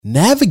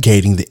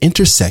Navigating the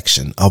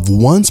intersection of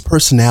one's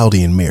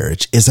personality in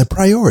marriage is a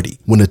priority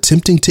when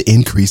attempting to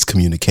increase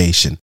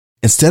communication.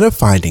 Instead of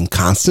finding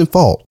constant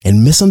fault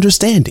and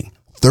misunderstanding,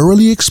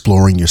 thoroughly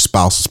exploring your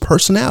spouse's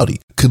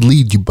personality could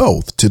lead you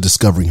both to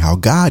discovering how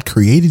God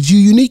created you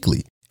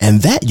uniquely,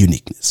 and that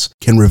uniqueness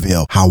can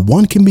reveal how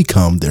one can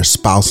become their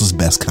spouse's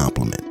best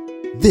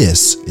complement.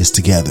 This is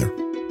Together.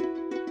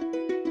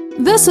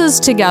 This is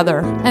Together,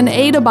 an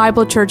Ada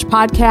Bible Church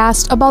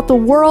podcast about the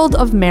world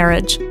of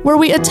marriage, where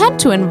we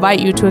attempt to invite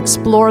you to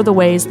explore the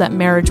ways that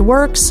marriage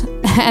works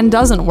and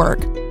doesn't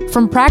work.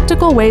 From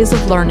practical ways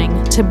of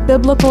learning to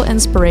biblical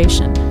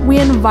inspiration, we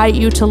invite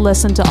you to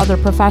listen to other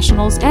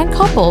professionals and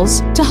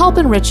couples to help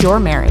enrich your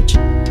marriage.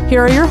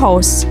 Here are your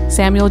hosts,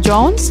 Samuel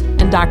Jones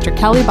and Dr.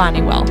 Kelly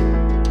Bonnewell.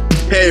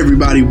 Hey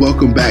everybody,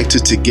 welcome back to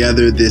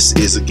Together. This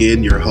is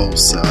again your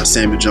host,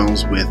 Samuel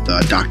Jones with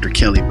Dr.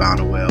 Kelly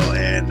Bonnewell,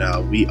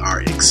 and we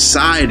are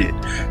excited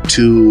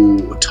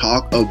to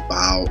talk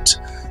about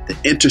the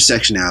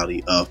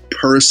intersectionality of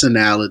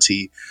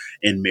personality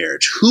in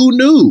marriage. Who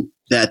knew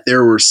that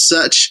there was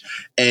such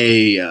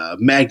a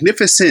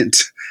magnificent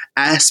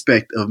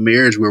aspect of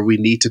marriage where we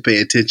need to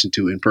pay attention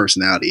to in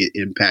personality? It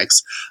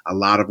impacts a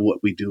lot of what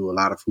we do, a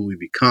lot of who we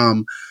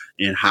become,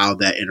 and how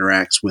that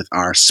interacts with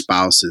our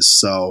spouses.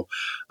 So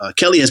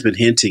Kelly has been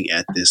hinting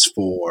at this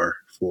for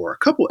a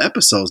couple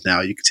episodes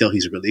now. You can tell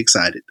he's really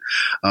excited.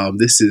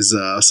 This is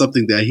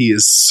something that he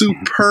is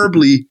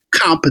superbly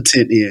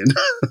competent in,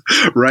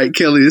 right,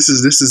 Kelly? This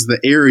is the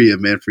area,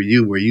 man, for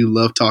you where you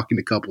love talking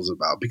to couples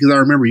about, because I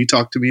remember you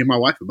talked to me and my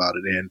wife about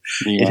it, and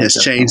it has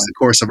changed the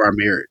course of our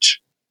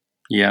marriage.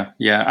 Yeah.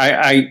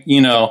 I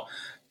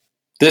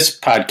this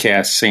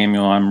podcast,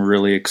 Samuel, I'm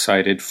really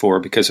excited for,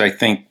 because I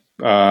think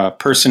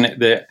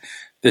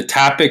the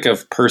topic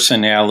of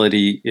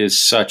personality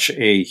is such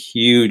a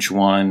huge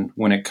one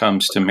when it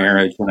comes to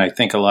marriage. And I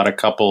think a lot of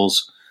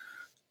couples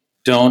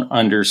don't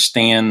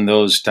understand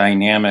those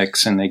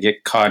dynamics, and they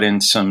get caught in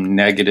some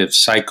negative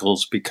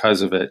cycles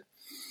because of it.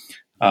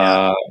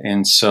 Yeah.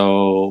 And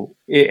so,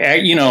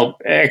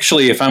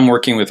 actually, if I'm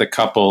working with a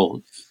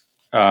couple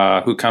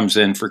who comes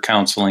in for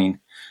counseling,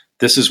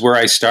 this is where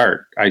I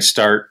start. I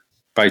start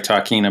by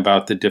talking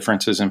about the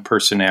differences in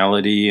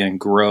personality and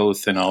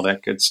growth and all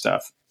that good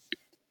stuff.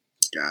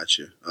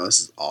 Gotcha. Oh, this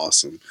is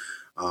awesome.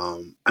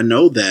 I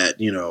know that,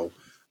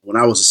 when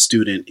I was a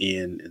student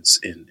in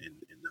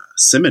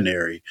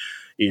seminary,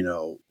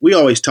 we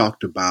always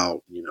talked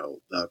about,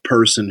 the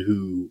person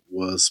who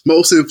was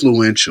most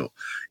influential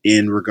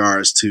in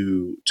regards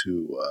to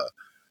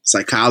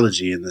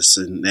psychology and this,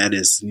 and that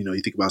is,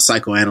 you think about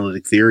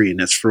psychoanalytic theory, and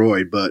that's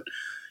Freud, but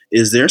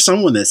is there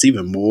someone that's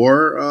even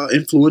more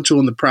influential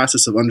in the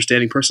process of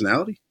understanding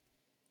personality?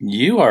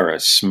 You are a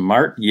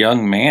smart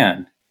young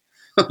man.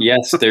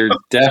 Yes, there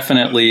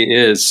definitely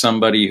is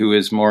somebody who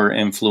is more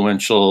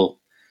influential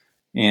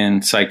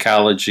in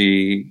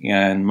psychology,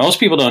 and most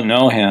people don't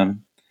know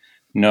him,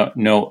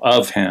 know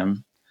of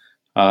him,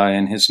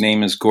 and his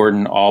name is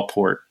Gordon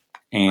Allport.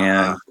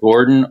 And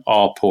Gordon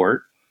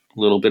Allport, a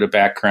little bit of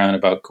background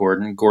about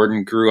Gordon.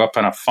 Gordon grew up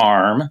on a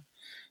farm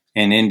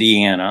in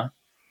Indiana.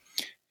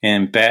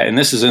 And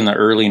this is in the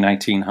early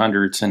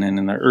 1900s. And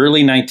in the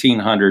early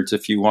 1900s,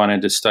 if you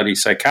wanted to study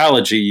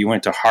psychology, you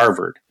went to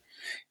Harvard.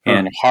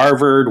 And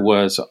Harvard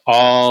was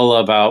all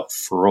about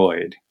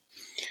Freud.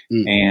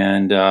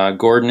 And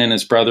Gordon and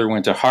his brother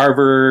went to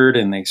Harvard,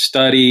 and they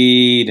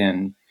studied.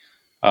 And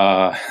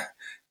I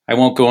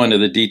won't go into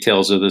the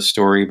details of the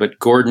story, but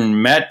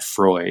Gordon met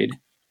Freud.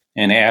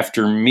 And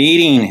after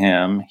meeting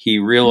him, he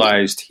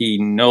realized he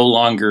no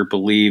longer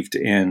believed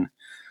in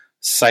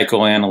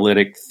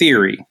psychoanalytic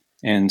theory.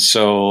 And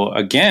so,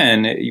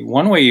 again,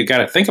 one way you got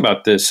to think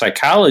about this,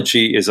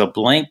 psychology is a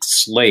blank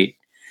slate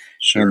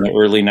in the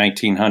early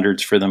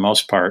 1900s for the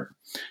most part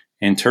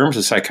in terms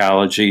of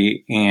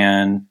psychology.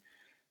 And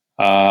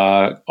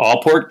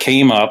Allport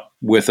came up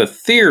with a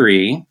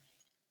theory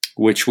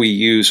which we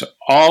use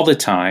all the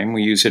time.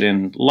 We use it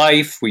in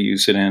life. We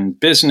use it in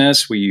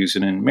business. We use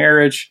it in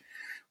marriage.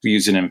 We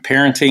use it in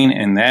parenting.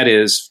 And that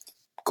is,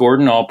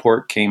 Gordon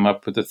Allport came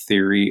up with a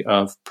theory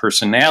of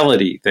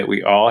personality, that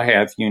we all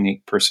have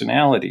unique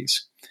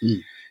personalities.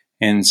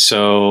 And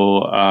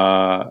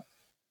so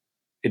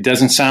it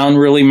doesn't sound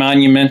really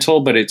monumental,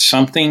 but it's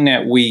something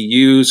that we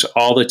use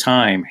all the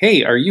time.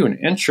 Hey, are you an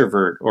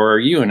introvert or are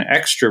you an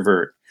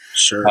extrovert?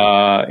 Sure.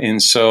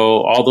 And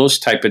so all those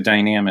type of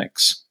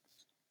dynamics.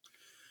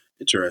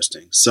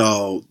 Interesting.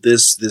 So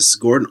this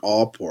Gordon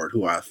Allport,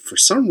 who I, for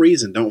some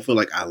reason, don't feel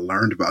like I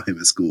learned about him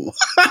in school.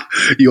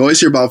 You always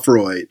hear about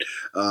Freud.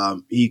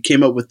 He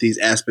came up with these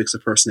aspects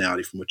of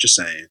personality from what you're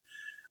saying.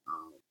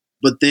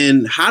 But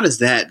then how does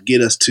that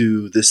get us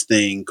to this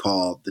thing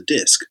called the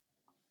DISC?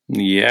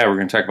 Yeah, we're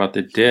going to talk about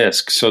the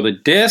DISC. So the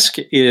DISC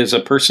is a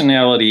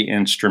personality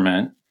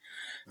instrument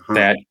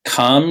that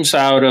comes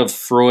out of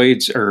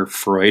Freud,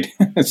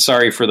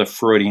 sorry for the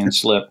Freudian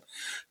slip,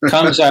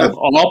 comes out of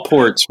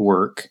Allport's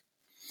work.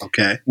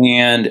 Okay.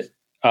 And,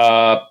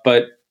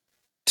 but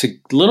to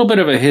a little bit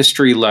of a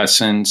history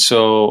lesson.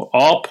 So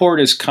Allport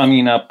is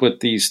coming up with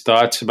these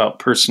thoughts about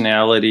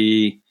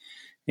personality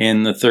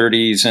in the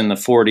 30s and the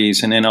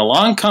 40s. And then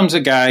along comes a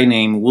guy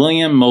named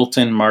William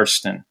Moulton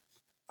Marston.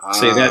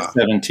 Say that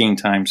 17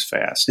 times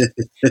fast.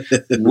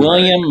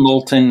 William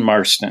Moulton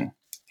Marston.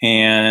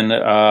 And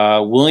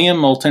William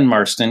Moulton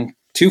Marston,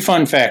 2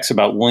 fun facts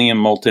about William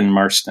Moulton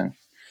Marston.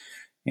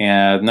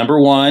 Number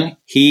one,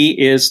 he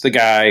is the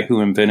guy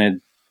who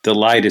invented the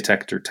lie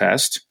detector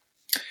test.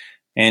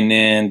 And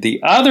then the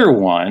other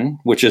one,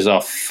 which is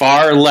a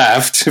far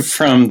left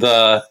from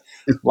the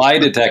lie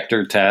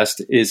detector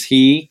test, is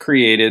he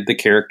created the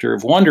character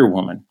of Wonder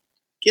Woman.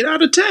 Get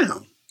out of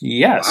town.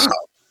 Yes. Wow.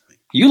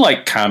 You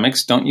like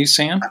comics, don't you,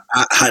 Sam?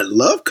 I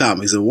love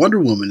comics, and Wonder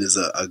Woman is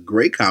a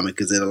great comic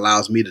because it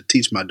allows me to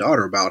teach my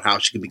daughter about how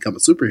she can become a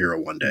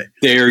superhero one day.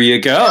 There you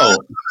go.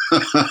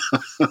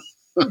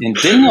 And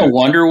didn't a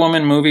Wonder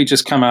Woman movie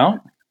just come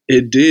out?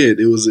 It did.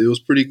 It was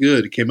pretty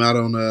good. It came out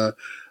on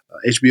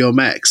HBO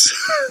Max.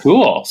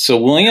 Cool.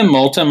 So William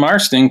Moulton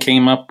Marston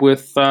came up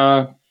with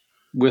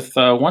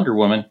Wonder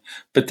Woman,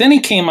 but then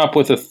he came up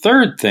with a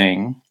third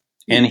thing,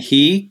 and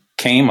he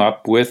came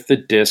up with the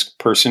DISC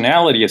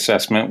personality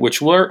assessment,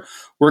 which we're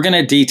going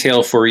to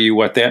detail for you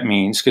what that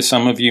means, because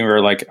some of you are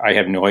like, I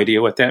have no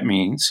idea what that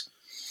means.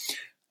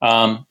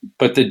 But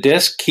the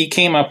DISC, he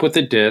came up with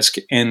the DISC,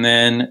 and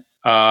then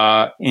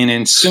in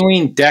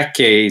ensuing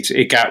decades,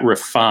 it got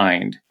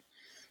refined.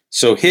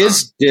 So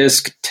his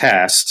DISC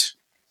test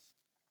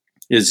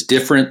is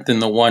different than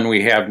the one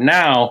we have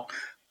now,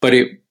 but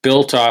it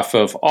built off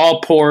of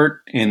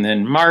Allport and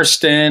then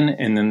Marston,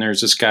 and then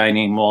there's this guy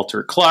named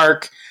Walter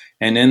Clark,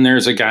 and then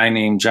there's a guy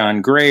named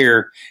John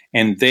Grayer,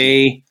 and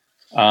they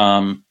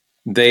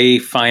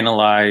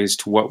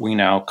finalized what we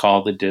now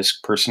call the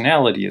DISC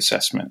personality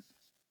assessment.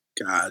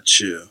 Got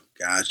you.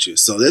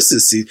 So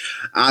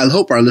I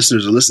hope our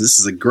listeners are listening. This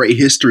is a great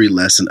history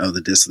lesson of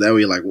the DISC. So that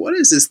way you're like, what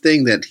is this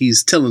thing that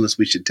he's telling us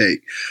we should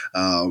take?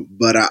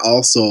 But I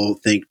also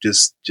think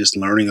just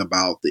learning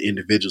about the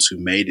individuals who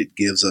made it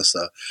gives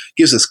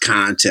us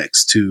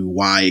context to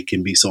why it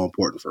can be so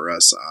important for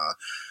us.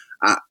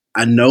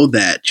 I know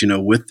that,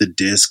 with the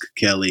DISC,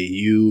 Kelly,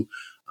 you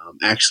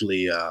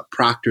actually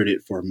proctored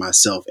it for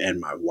myself and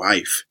my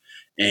wife.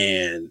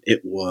 And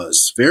it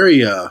was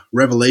very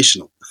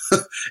revelational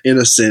in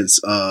a sense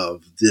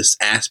of this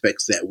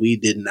aspects that we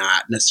did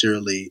not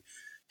necessarily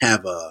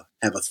have a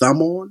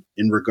thumb on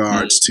in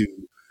regards to,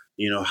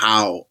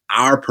 how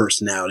our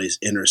personalities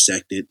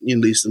intersected, at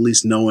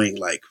least knowing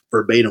like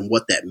verbatim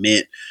what that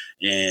meant.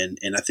 And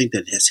I think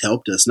that has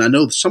helped us. And I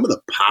know some of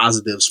the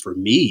positives for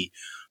me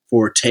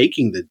for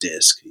taking the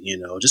DISC,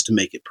 just to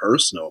make it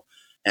personal,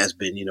 has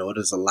been, it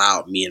has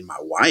allowed me and my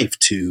wife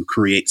to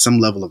create some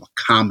level of a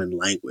common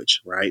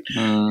language, right?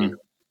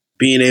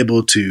 Being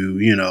able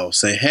to,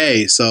 say,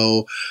 hey,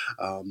 so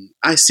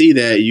I see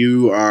that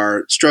you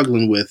are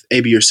struggling with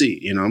A, B, or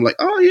C. I'm like,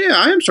 oh, yeah,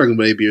 I am struggling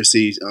with A, B, or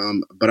C.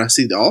 But I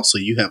see that also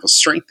you have a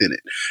strength in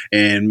it.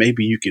 And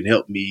maybe you can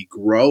help me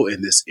grow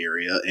in this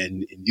area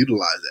and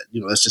utilize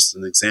that. That's just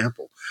an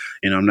example.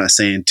 And I'm not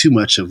saying too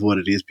much of what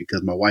it is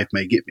because my wife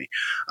may get me.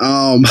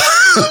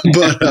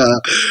 But,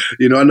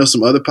 I know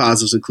some other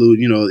positives include,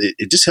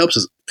 it just helps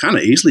us kind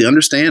of easily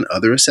understand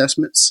other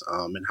assessments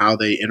and how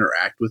they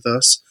interact with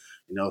us.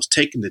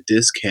 Taking the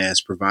DISC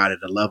has provided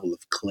a level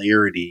of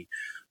clarity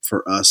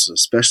for us,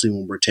 especially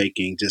when we're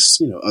taking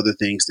just, other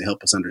things to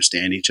help us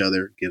understand each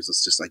other. It gives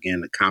us just,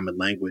 again, a common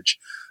language.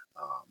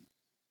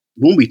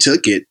 When we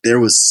took it, there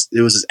was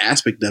this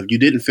aspect of you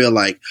didn't feel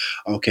like,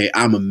 okay,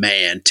 I'm a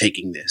man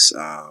taking this,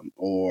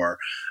 or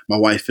my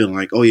wife feeling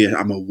like, oh yeah,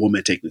 I'm a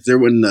woman taking this. There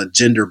wasn't a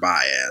gender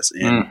bias.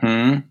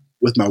 And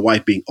with my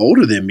wife being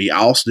older than me, I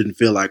also didn't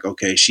feel like,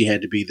 okay, she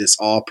had to be this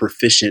all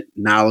proficient,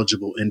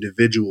 knowledgeable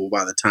individual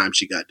by the time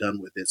she got done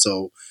with it.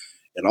 So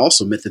it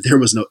also meant that there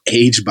was no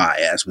age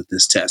bias with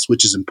this test,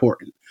 which is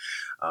important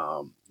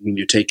when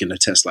you're taking a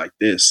test like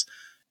this.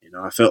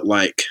 I felt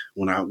like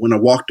when I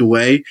walked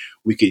away,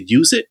 we could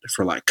use it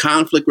for like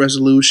conflict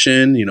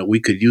resolution. We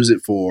could use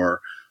it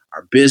for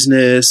our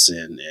business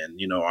and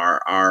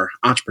our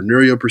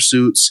entrepreneurial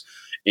pursuits.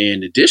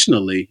 And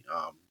additionally,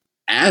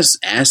 as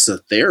a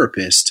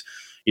therapist,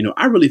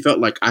 I really felt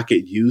like I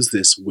could use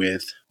this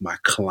with my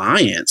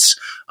clients,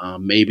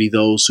 maybe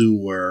those who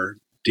were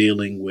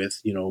dealing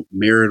with,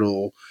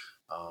 marital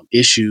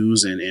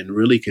issues and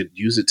really could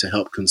use it to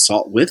help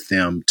consult with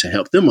them to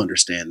help them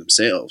understand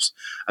themselves.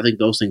 I think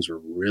those things were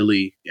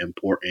really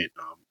important.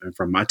 And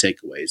from my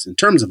takeaways in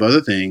terms of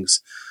other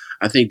things,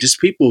 I think just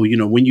people,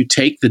 when you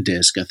take the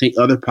DISC, I think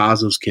other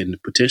positives can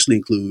potentially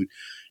include,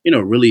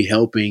 really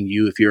helping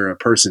you if you're a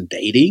person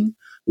dating,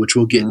 which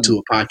we'll get into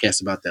a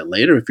podcast about that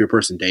later. If you're a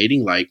person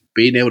dating, like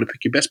being able to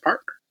pick your best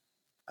partner,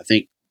 I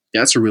think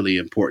that's a really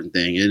important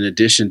thing. In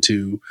addition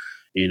to,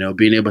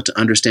 being able to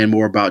understand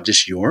more about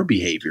just your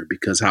behavior,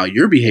 because how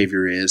your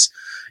behavior is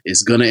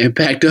going to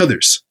impact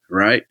others.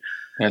 Right.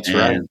 That's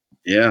right.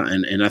 Yeah.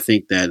 And I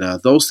think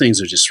that those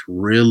things are just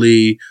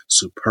really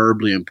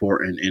superbly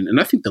important. And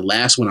I think the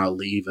last one I'll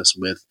leave us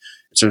with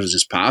in terms of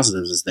just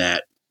positives is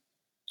that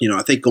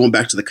I think going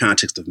back to the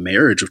context of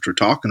marriage, which we're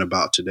talking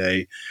about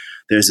today,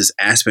 there's this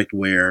aspect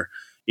where,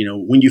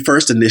 when you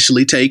first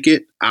initially take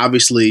it,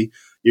 obviously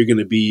you're going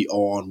to be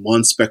on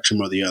one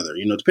spectrum or the other,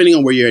 depending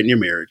on where you're at in your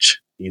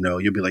marriage.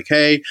 You'll be like,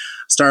 hey,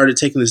 started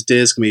taking this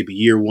disc maybe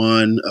year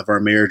 1 of our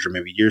marriage, or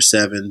maybe year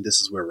 7. This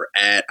is where we're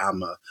at.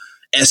 I'm a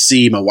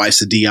SC, my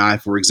wife's a DI,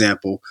 for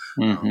example.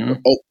 Mm-hmm.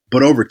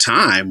 But over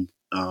time,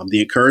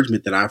 the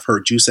encouragement that I've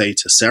heard you say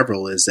to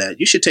several is that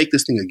you should take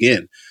this thing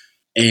again.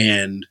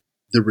 And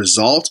the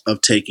result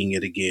of taking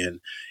it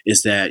again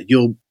is that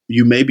you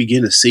may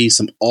begin to see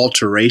some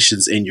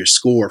alterations in your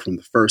score from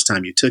the first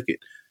time you took it.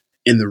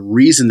 And the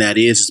reason that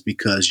is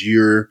because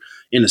you're,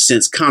 in a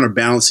sense,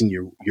 counterbalancing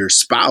your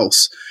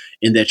spouse,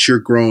 in that you're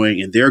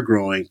growing and they're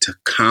growing to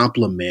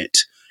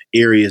complement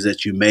areas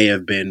that you may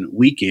have been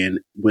weak in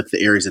with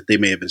the areas that they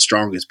may have been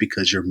strongest,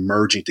 because you're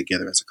merging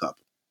together as a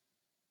couple.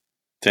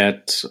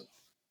 That's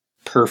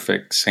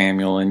perfect,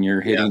 Samuel. And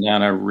you're hitting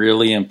on a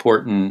really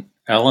important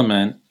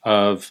element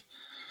of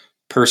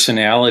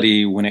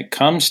personality when it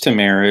comes to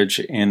marriage,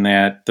 in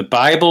that the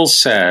Bible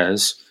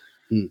says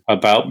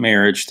about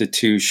marriage, the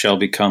two shall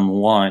become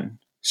one.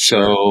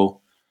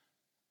 So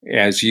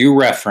as you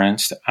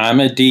referenced, I'm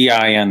a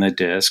DI on the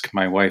disc.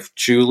 My wife,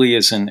 Julie,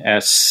 is an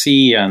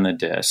SC on the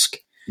disc.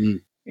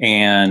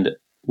 And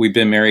we've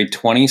been married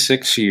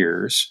 26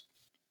 years.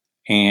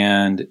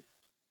 And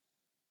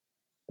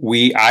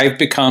I've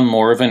become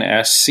more of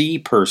an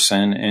SC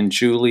person, and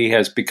Julie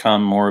has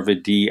become more of a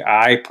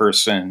DI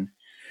person.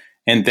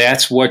 And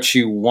that's what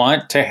you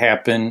want to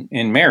happen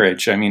in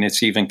marriage. I mean,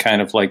 it's even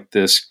kind of like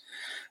this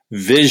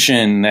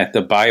vision that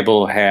the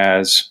Bible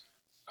has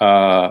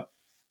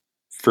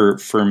for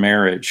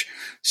marriage.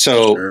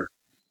 So,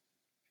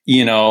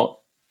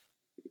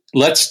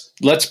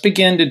 let's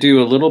begin to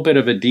do a little bit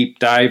of a deep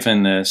dive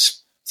in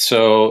this.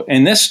 So,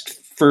 and this,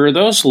 for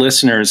those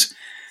listeners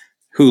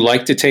who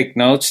like to take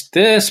notes,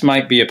 this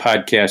might be a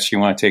podcast you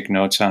want to take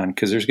notes on,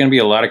 because there's going to be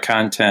a lot of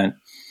content.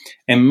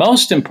 And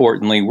most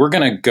importantly, we're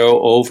going to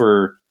go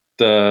over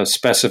the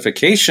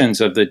specifications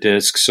of the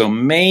disc. So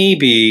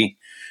maybe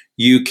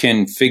you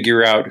can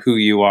figure out who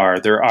you are.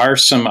 There are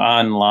some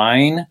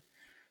online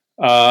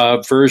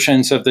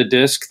versions of the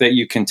disc that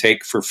you can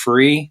take for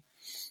free.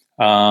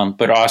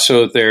 But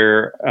also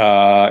there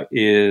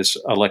is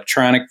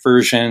electronic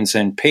versions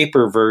and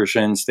paper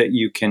versions that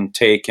you can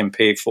take and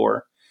pay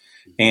for.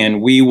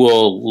 And we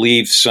will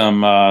leave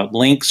some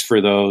links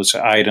for those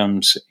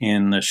items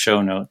in the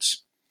show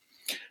notes.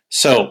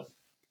 So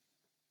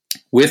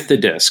with the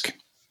disc,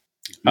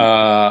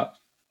 as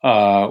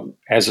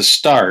a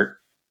start,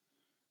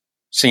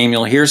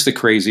 Samuel, here's the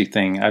crazy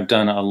thing. I've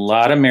done a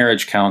lot of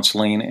marriage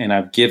counseling, and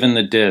I've given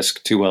the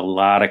disc to a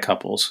lot of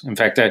couples. In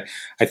fact,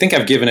 I think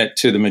I've given it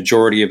to the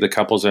majority of the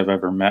couples I've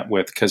ever met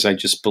with, because I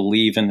just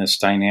believe in this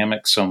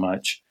dynamic so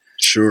much.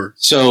 Sure.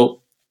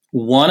 So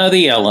one of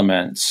the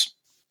elements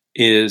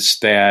is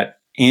that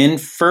in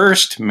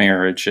first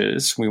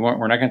marriages, we're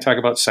not going to talk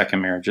about second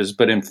marriages,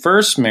 but in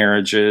first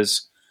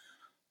marriages,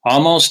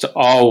 almost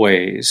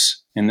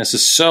always, and this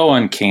is so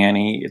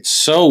uncanny, it's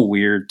so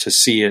weird to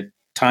see it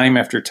time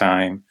after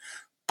time,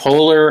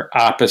 polar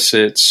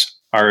opposites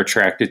are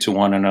attracted to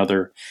one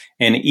another,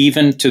 and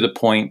even to the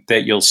point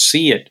that you'll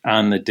see it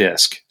on the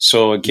disc.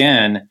 So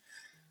again,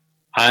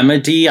 I'm a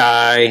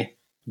DI,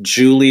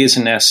 Julie is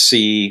an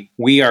SC.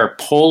 We are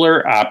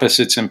polar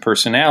opposites in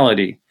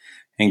personality.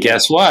 And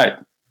guess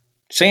what?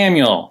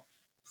 Samuel,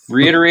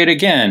 reiterate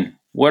again.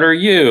 What are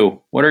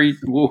you?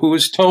 Who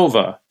is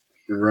Tova?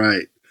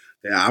 Right.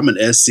 Yeah, I'm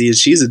an SC and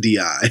she's a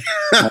DI.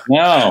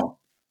 No.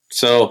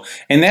 So,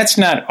 and that's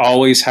not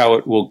always how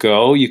it will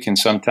go. You can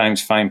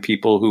sometimes find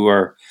people who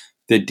are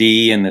the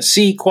D and the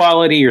C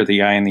quality, or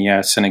the I and the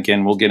S. And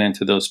again, we'll get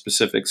into those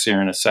specifics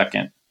here in a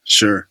second.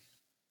 Sure.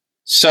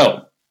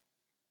 So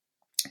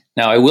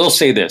now I will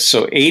say this.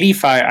 So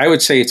I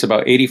would say it's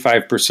about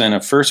 85%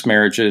 of first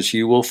marriages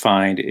you will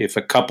find, if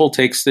a couple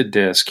takes the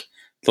disc,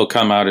 they'll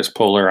come out as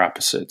polar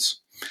opposites.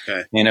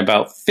 Okay. And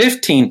about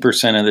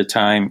 15% of the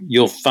time,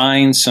 you'll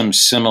find some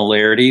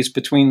similarities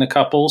between the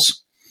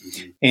couples.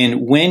 Mm-hmm.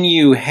 And when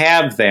you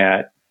have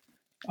that,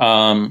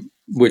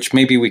 which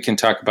maybe we can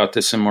talk about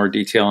this in more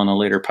detail in a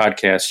later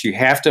podcast, you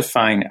have to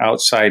find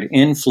outside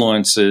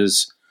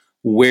influences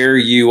where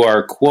you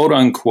are, quote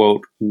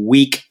unquote,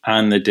 weak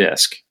on the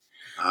disc.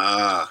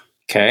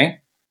 Okay.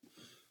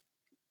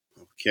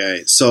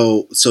 Okay.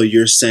 So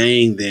you're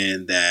saying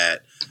then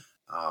that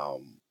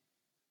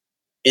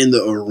in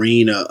the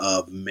arena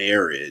of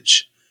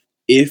marriage,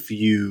 if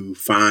you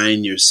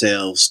find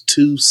yourselves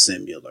too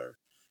similar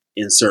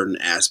in certain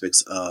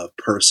aspects of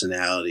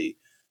personality,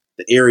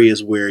 the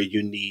areas where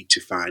you need to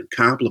find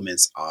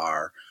complements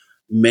are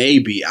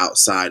maybe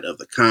outside of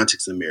the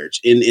context of marriage.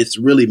 And it's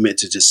really meant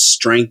to just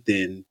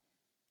strengthen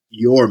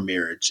your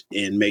marriage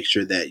and make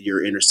sure that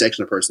your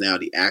intersection of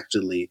personality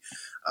actually,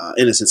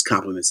 in a sense,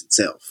 complements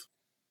itself.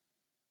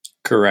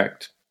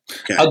 Correct.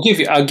 Okay. I'll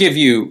give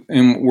you,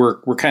 and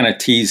we're kind of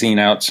teasing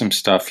out some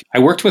stuff. I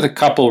worked with a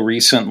couple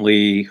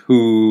recently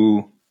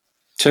who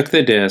took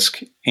the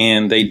disc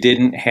and they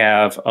didn't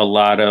have a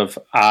lot of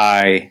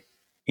I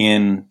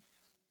in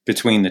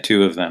between the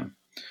two of them.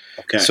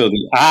 Okay. So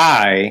the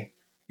I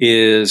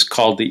is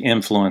called the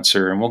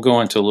influencer, and we'll go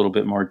into a little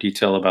bit more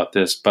detail about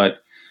this,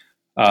 but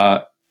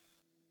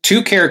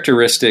two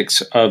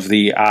characteristics of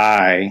the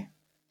I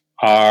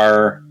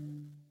are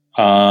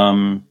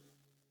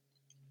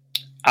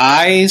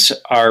I's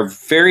are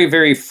very,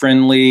 very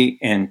friendly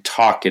and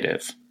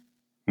talkative.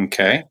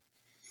 Okay.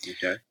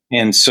 Okay.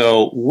 And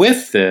so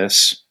with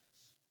this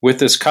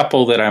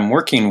couple that I'm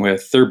working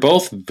with, they're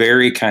both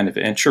very kind of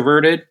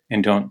introverted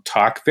and don't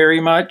talk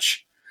very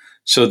much.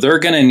 So they're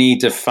going to need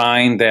to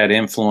find that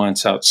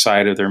influence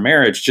outside of their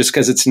marriage just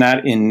because it's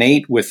not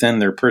innate within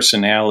their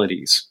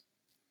personalities.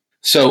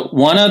 So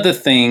one of the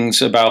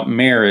things about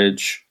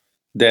marriage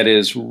that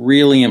is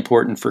really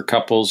important for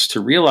couples to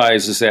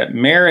realize is that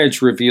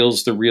marriage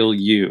reveals the real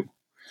you.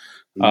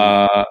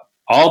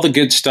 All the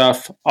good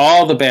stuff,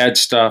 all the bad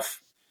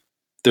stuff,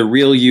 the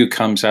real you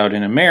comes out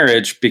in a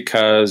marriage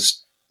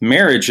because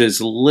marriage is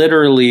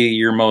literally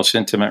your most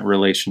intimate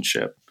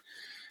relationship.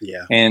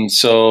 Yeah. And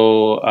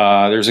so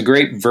there's a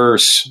great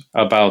verse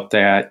about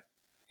that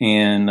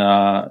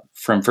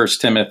from 1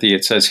 Timothy.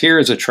 It says, "Here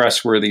is a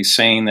trustworthy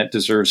saying that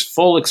deserves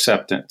full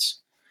acceptance.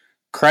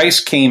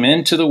 Christ came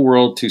into the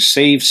world to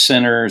save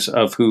sinners,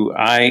 of who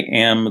I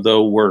am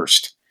the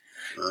worst."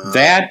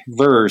 That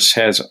verse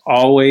has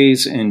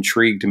always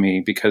intrigued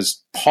me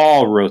because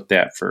Paul wrote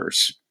that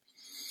verse.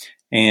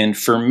 And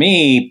for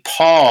me,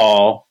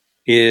 Paul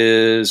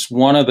is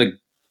one of the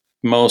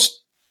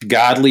most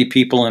godly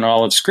people in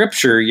all of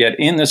Scripture, yet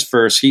in this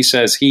verse, he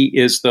says he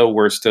is the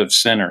worst of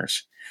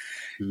sinners.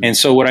 Mm-hmm. And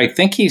so what I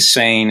think he's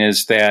saying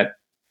is that,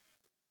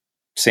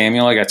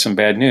 Samuel, I got some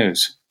bad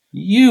news.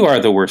 You are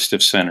the worst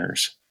of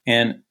sinners,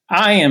 and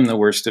I am the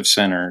worst of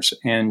sinners,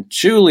 and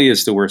Julie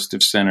is the worst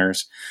of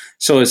sinners.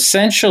 So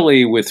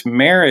essentially with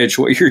marriage,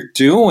 what you're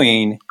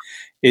doing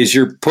is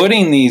you're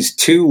putting these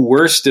two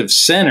worst of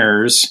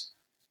sinners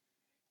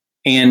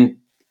and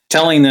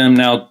telling them,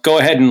 now go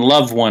ahead and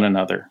love one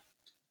another.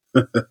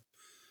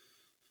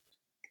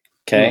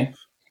 Okay?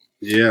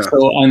 Yeah. So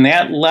on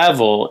that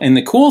level, and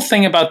the cool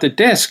thing about the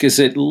disc is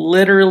it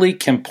literally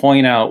can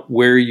point out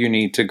where you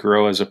need to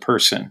grow as a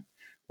person,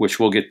 which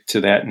we'll get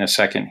to that in a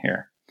second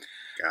here.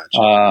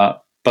 Gotcha.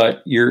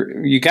 But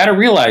you got to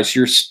realize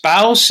your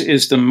spouse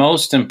is the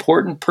most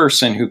important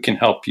person who can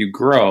help you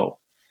grow.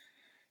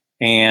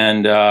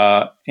 And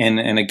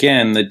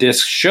again, the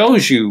disc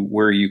shows you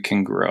where you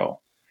can grow.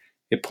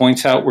 It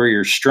points out where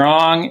you're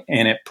strong,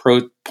 and it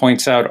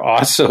points out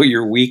also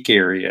your weak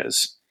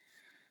areas.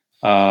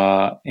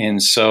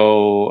 And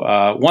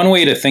so one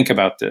way to think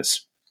about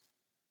this,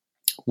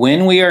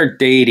 when we are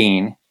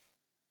dating,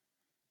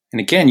 and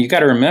again, you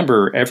got to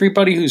remember,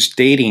 everybody who's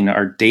dating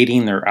are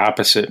dating their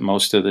opposite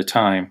most of the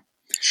time.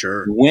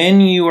 Sure. When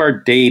you are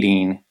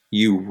dating,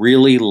 you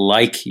really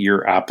like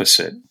your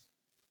opposite.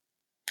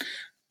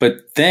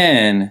 But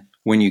then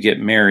when you get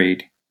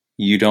married,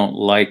 you don't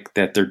like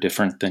that they're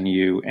different than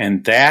you.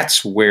 And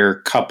that's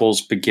where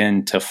couples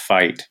begin to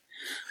fight.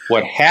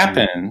 What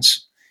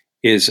happens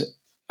is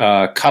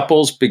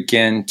couples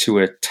begin to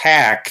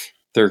attack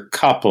their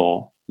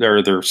couple,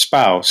 or their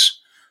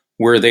spouse,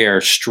 where they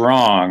are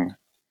strong,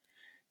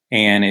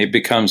 and it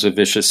becomes a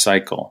vicious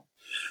cycle.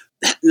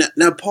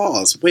 Now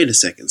pause. Wait a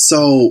second.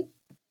 So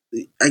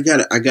I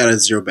gotta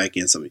zero back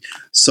in something.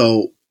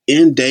 So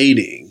in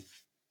dating,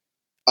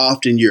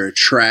 often you're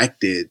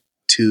attracted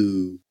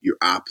to your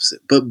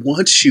opposite, but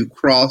once you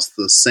cross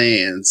the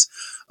sands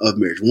of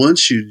marriage,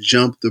 once you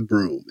jump the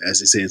broom, as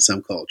they say in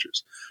some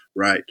cultures,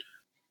 right?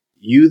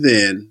 You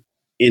then,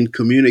 in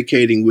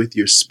communicating with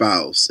your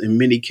spouse, in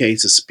many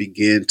cases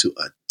begin to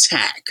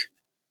attack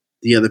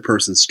the other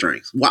person's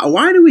strengths.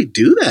 Why do we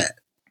do that?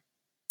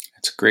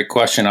 That's a great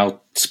question.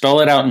 I'll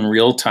spell it out in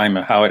real time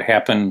of how it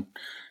happened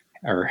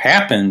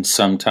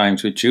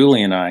sometimes with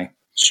Julie and I.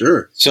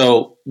 Sure.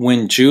 So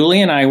when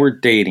Julie and I were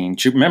dating,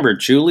 remember,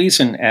 Julie's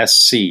an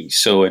SC.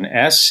 So an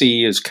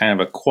SC is kind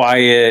of a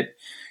quiet,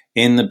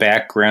 in the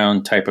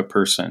background type of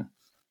person.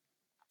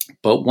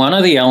 But one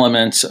of the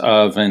elements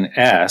of an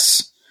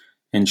S,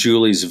 and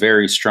Julie's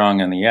very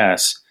strong on the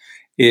S,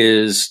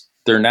 is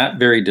they're not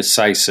very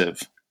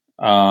decisive.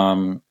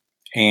 And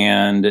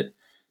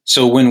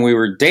so when we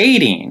were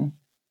dating,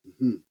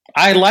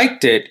 I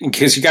liked it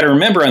because you got to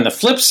remember, on the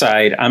flip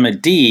side, I'm a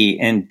D,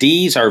 and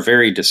Ds are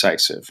very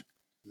decisive.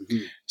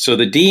 Mm-hmm. So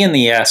the D and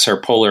the S are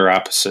polar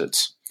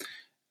opposites,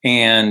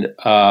 and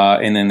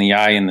then the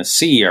I and the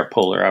C are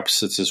polar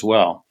opposites as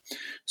well.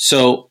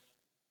 So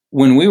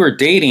when we were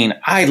dating,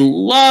 I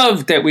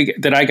loved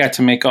that I got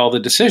to make all the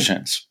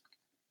decisions.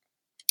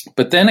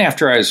 But then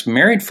after I was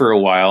married for a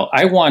while,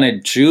 I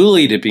wanted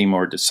Julie to be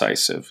more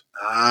decisive.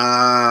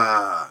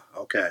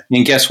 Okay.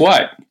 And guess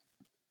what?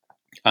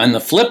 On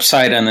the flip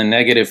side, on the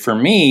negative for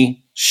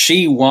me,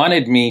 she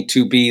wanted me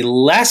to be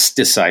less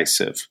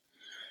decisive.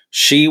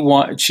 She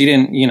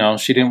didn't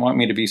want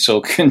me to be so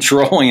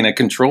controlling, a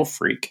control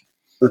freak.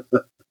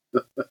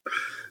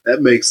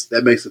 That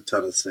makes a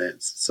ton of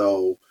sense.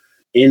 So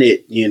in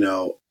it,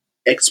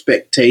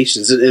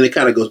 expectations, and it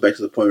kind of goes back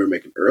to the point we were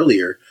making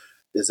earlier,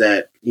 is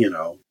that,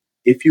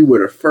 if you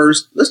were to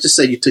first, let's just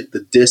say you took the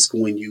disc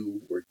when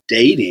you were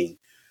dating,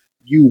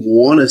 you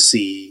want to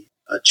see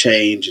a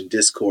change in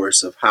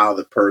discourse of how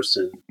the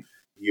person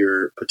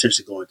you're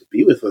potentially going to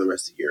be with for the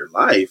rest of your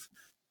life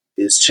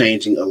is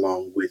changing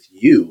along with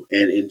you.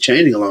 And in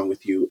changing along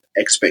with you,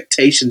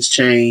 expectations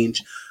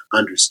change,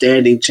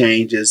 understanding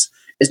changes.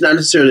 It's not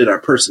necessarily that our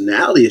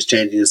personality is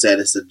changing, it's that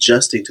it's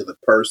adjusting to the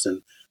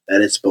person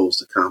that is supposed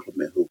to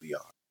complement who we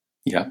are.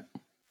 Yeah,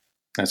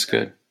 that's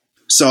good.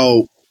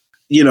 So,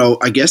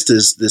 I guess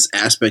this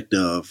aspect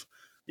of,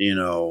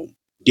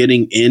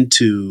 getting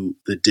into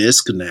the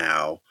disc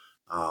now,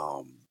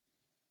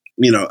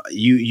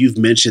 you've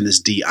mentioned this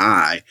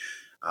DI.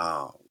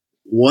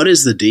 What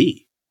is the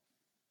D?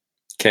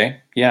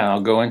 Okay. Yeah,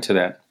 I'll go into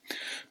that.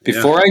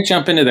 Before I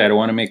jump into that, I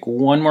want to make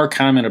one more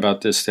comment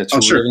about this that's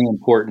really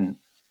important.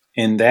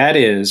 And that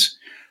is,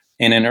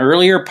 in an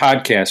earlier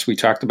podcast, we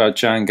talked about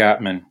John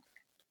Gottman.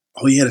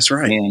 Oh, yeah, that's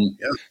right. And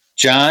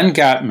John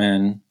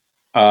Gottman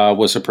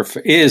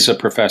is a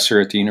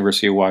professor at the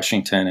University of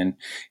Washington, and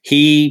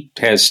he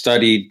has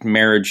studied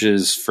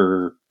marriages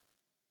for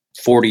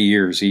 40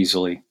 years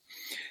easily.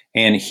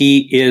 And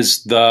he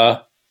is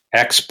the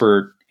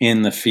expert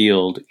in the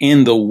field,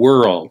 in the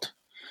world,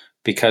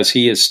 because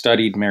he has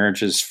studied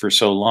marriages for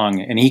so long.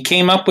 And he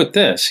came up with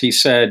this. He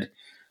said,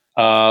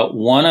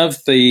 one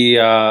of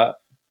the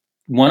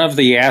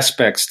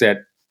aspects that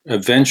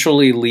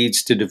eventually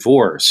leads to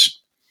divorce,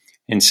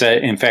 in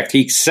fact,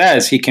 he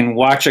says he can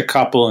watch a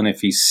couple, and if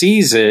he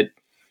sees it,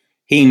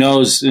 he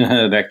knows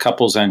that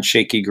couple's on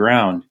shaky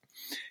ground.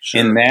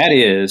 Sure. And that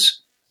is,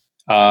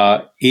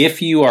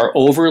 if you are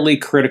overly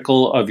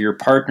critical of your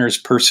partner's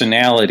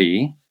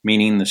personality,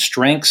 meaning the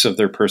strengths of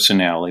their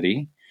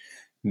personality,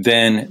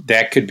 then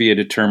that could be a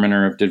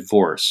determiner of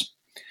divorce.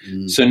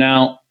 So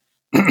now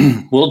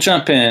we'll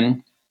jump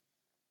in,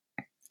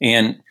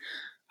 and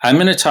I'm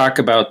going to talk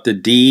about the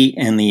D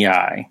and the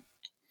I.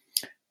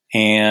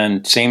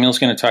 And Samuel's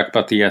going to talk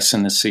about the S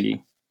and the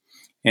C.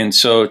 And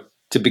so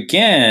to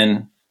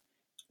begin,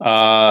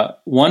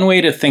 one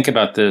way to think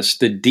about this,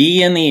 the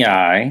D and the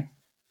I,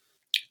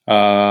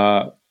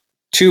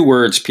 two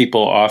words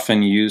people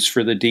often use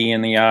for the D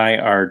and the I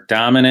are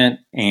dominant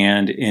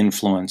and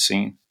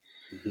influencing.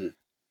 Mm-hmm.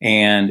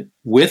 And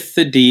with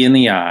the D and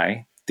the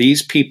I,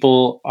 these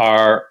people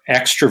are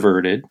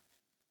extroverted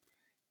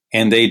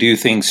and they do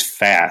things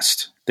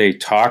fast. They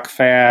talk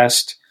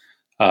fast.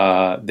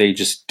 They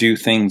just do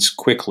things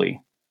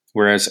quickly.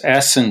 Whereas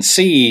S and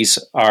C's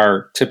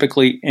are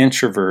typically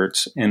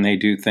introverts and they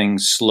do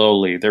things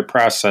slowly. They're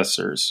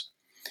processors.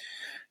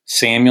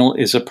 Samuel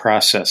is a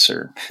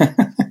processor.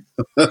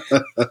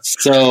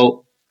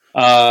 So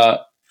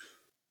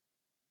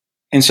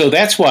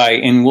that's why,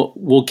 and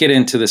we'll get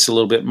into this a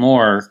little bit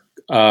more.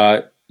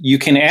 A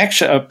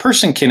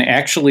person can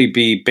actually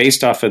be,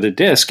 based off of the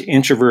disc,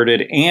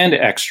 introverted and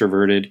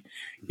extroverted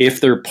if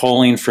they're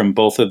pulling from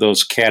both of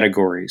those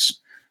categories.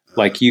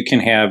 Like you can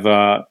have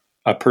a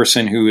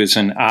person who is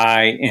an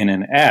I and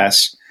an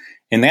S,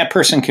 and that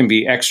person can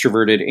be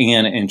extroverted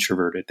and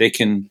introverted.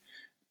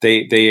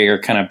 They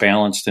are kind of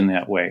balanced in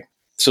that way.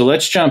 So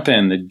let's jump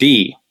in. The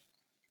D.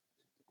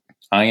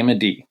 I am a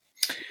D.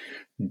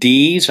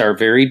 Ds are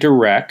very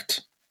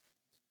direct.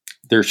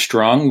 They're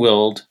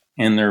strong-willed,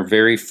 and they're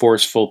very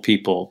forceful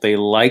people. They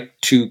like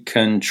to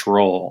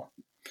control.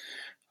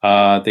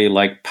 They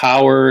like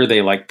power.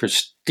 They like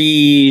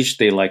prestige.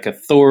 They like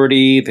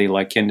authority. They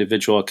like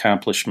individual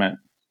accomplishment.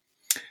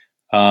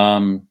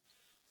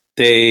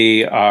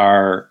 They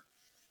are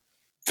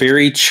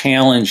very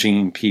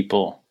challenging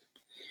people.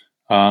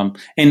 And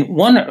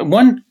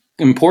one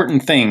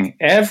important thing,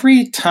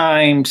 every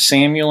time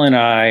Samuel and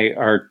I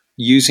are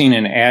using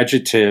an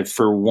adjective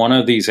for one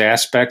of these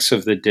aspects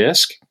of the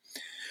disc,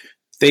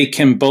 they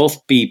can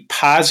both be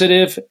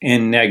positive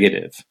and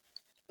negative.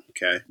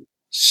 Okay.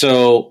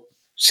 So,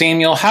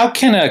 Samuel, how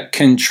can a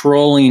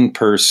controlling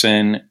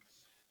person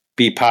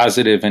be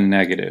positive and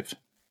negative?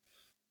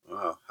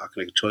 Wow. How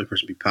can a controlling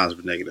person be positive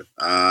and negative?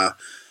 I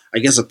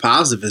guess a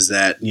positive is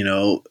that,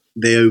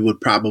 they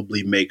would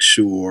probably make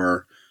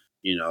sure,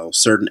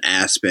 certain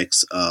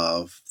aspects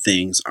of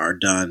things are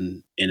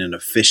done in an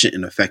efficient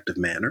and effective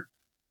manner,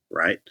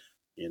 right?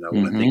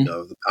 When I think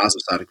of the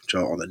positive side of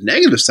control, on the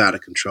negative side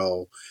of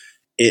control,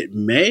 it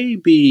may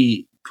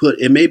be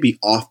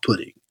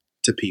off-putting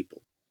to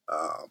people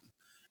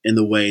in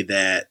the way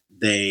that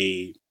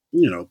they,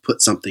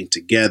 put something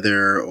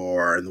together,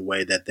 or in the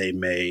way that they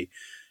may,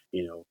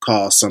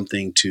 cause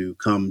something to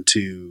come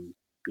to,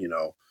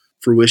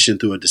 fruition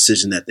through a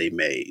decision that they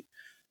made.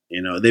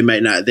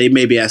 They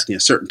may be asking a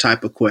certain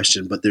type of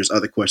question, but there's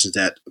other questions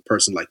that a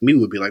person like me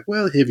would be like,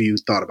 well, have you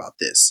thought about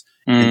this?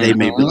 Mm-hmm. And they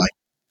may be like,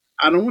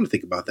 I don't want to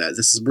think about that.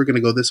 We're going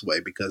to go this way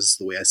because it's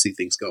the way I see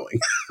things going.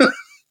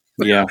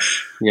 Yeah.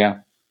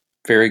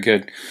 Very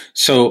good.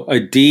 So a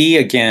D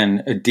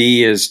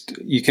is,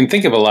 you can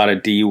think of a lot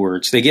of D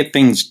words. They get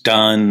things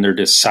done. They're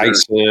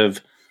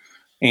decisive. Sure.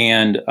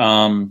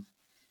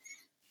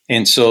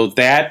 And so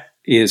that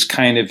is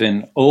kind of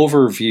an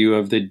overview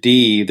of the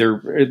D.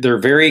 They're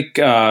very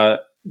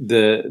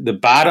the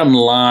bottom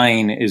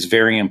line is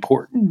very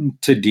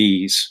important to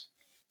Ds.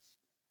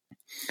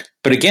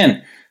 But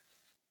again,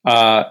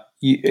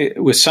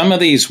 with some of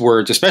these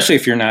words, especially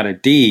if you're not a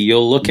D,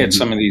 you'll look at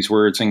some of these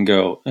words and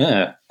go,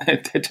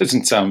 that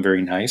doesn't sound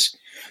very nice.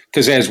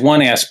 Because as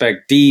one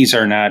aspect, Ds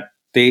are not,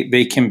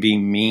 they can be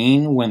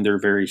mean when they're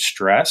very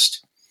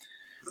stressed.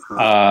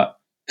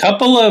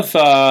 Couple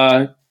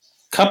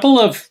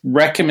of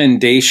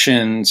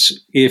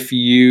recommendations if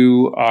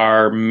you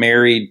are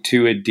married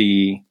to a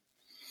D,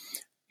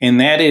 and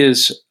that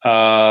is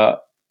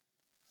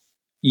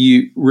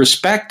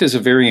respect is a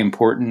very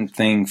important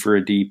thing for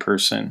a D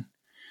person.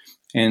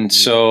 And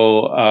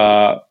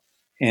so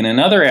in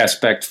another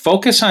aspect,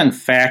 focus on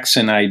facts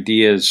and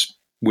ideas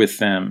with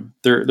them.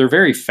 They're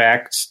very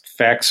facts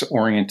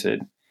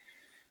oriented.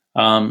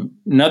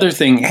 Another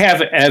thing,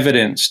 have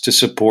evidence to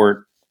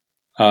support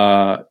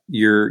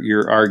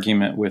your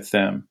argument with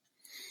them.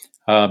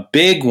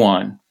 Big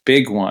one.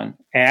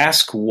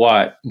 Ask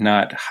what,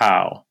 not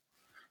how.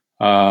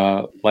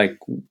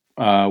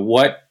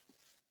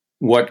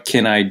 What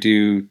can I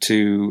do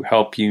to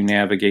help you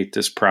navigate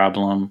this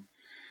problem?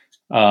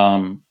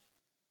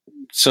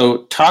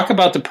 So talk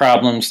about the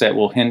problems that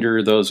will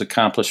hinder those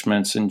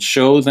accomplishments and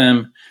show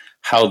them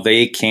how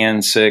they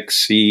can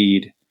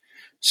succeed.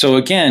 So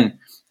again,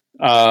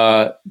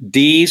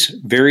 D's,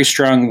 very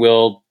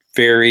strong-willed,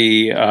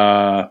 very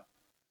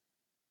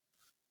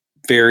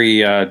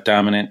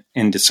dominant,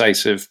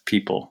 indecisive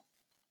people.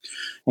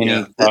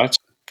 Any thoughts?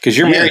 Because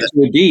you're married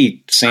to a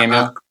D,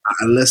 Samuel.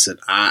 Listen,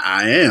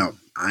 I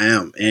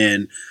am.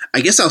 And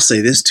I guess I'll say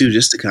this too,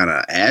 just to kind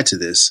of add to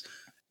this.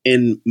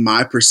 In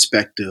my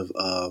perspective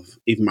of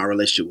even my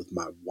relationship with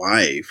my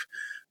wife,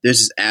 there's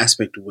this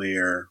aspect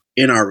where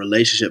in our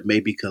relationship,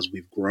 maybe because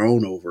we've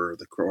grown over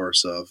the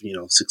course of,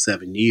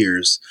 6-7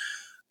 years,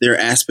 there are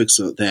aspects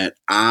of that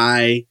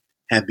I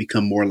have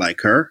become more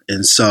like her.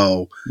 And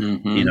so,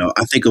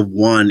 I think of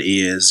one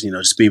is,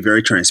 just being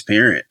very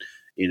transparent.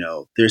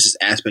 There's this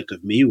aspect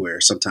of me where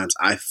sometimes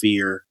I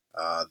fear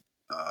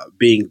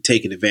being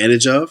taken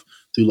advantage of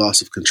through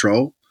loss of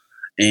control.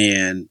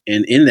 And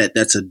in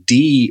that's a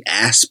D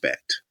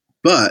aspect.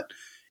 But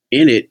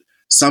in it,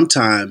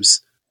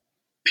 sometimes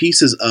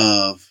pieces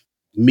of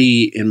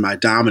me in my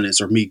dominance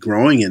or me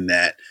growing in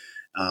that,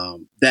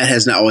 that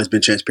has not always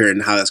been transparent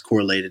in how that's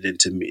correlated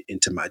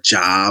into my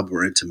job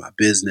or into my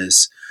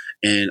business.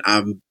 And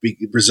I'm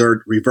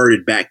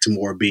reverted back to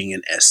more being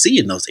an SC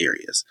in those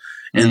areas.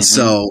 And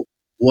so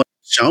what's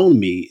shown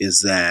me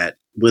is that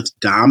with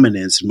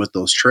dominance and with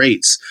those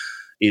traits,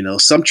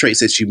 some traits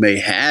that you may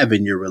have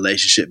in your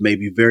relationship may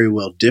be very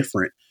well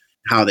different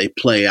how they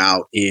play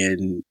out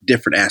in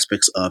different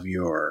aspects of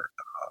your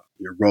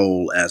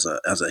role as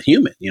a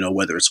human,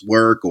 whether it's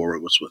work or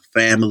it's with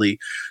family,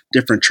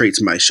 different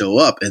traits might show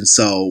up. And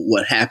so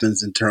what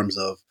happens in terms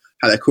of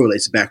how that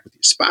correlates back with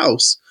your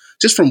spouse,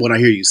 just from what I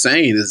hear you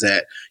saying, is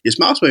that your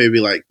spouse may be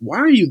like, why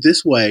are you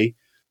this way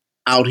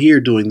out here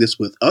doing this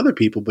with other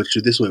people, but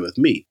you're this way with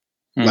me?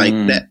 Like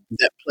that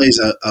plays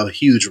a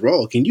huge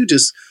role. Can you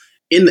just,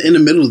 in the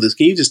middle of this,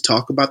 can you just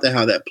talk about that,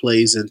 how that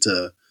plays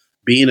into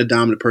being a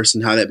dominant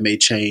person, how that may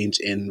change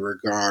in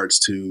regards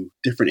to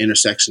different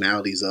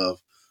intersectionalities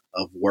of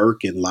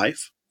work and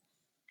life?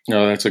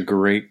 No, that's a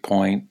great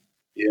point,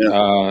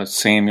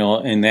 Samuel.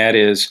 And that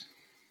is,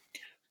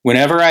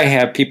 whenever I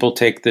have people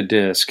take the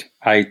disc,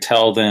 I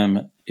tell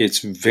them it's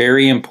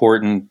very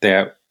important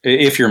that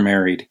if you're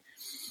married,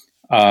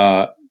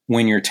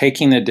 when you're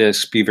taking the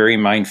disc, be very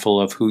mindful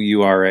of who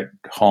you are at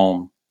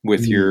home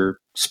with your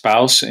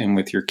spouse and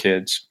with your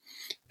kids.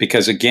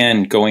 Because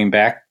again, going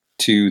back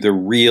to the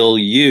real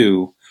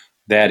you,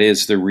 that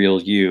is the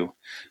real you.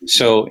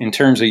 So in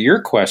terms of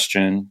your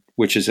question,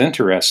 which is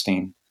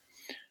interesting,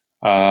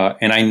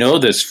 and I know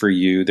this for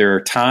you, there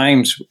are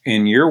times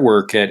in your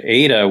work at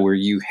Ada where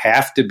you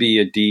have to be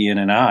a D and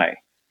an I.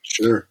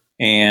 Sure.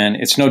 And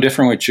it's no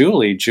different with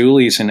Julie.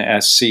 Julie's an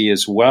SC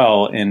as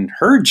well, and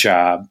her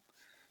job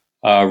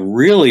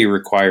really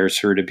requires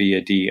her to be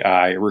a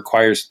DI. It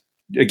requires,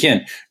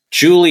 again,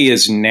 Julie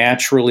is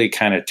naturally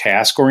kind of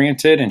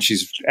task-oriented, and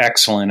she's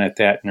excellent at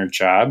that in her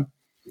job.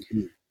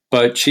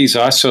 But she's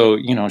also,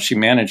 she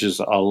manages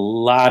a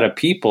lot of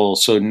people.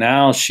 So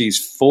now she's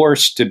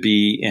forced to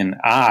be an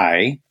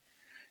I,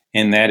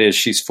 and that is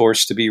she's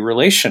forced to be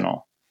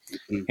relational.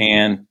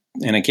 And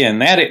again,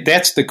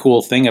 that's the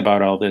cool thing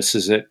about all this,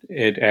 is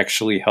it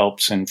actually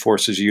helps and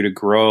forces you to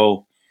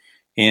grow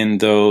in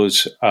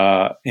those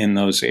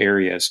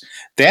areas.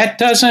 That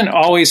doesn't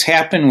always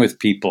happen with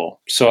people.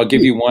 So I'll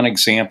give you one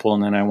example,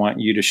 and then I want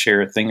you to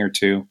share a thing or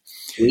two.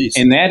 Please.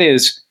 And that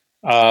is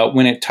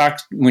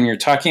when you're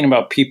talking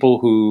about people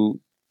who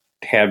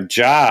have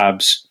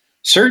jobs,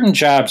 certain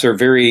jobs are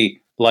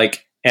very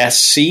like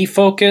SC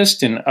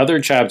focused, and other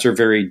jobs are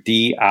very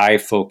DI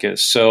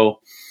focused.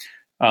 So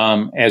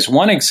as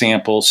one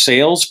example,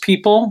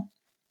 salespeople,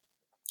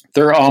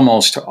 they're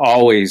almost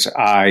always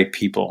I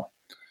people.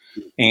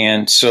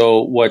 And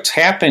so what's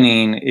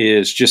happening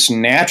is just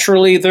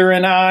naturally they're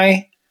an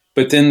I,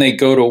 but then they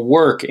go to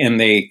work and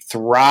they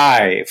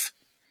thrive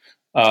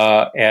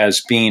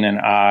as being an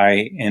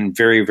I and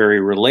very, very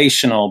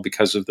relational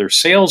because of their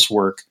sales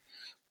work.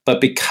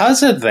 But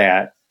because of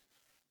that,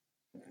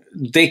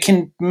 they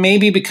can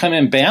maybe become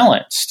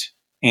imbalanced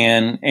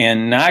and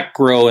not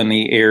grow in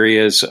the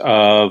areas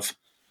of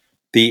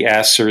the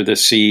S or the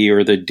C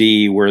or the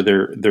D where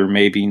they're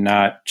maybe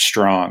not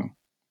strong.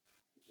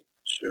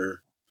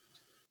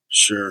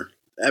 Sure.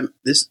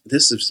 This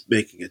is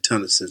making a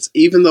ton of sense.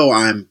 Even though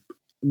I'm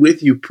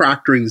with you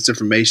proctoring this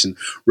information,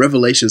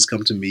 revelations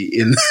come to me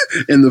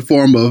in the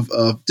form of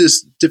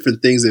just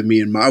different things that me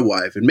and my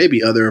wife and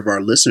maybe other of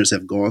our listeners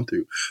have gone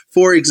through.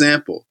 For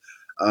example,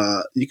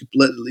 we could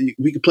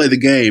play the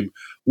game.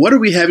 What are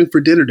we having for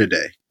dinner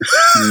today?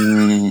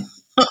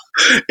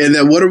 And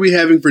that what are we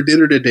having for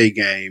dinner today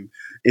game,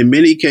 in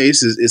many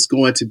cases, it's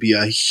going to be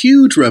a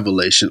huge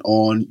revelation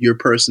on your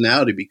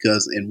personality,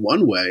 because in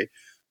one way,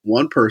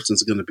 one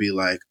person's going to be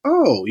like,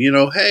 oh,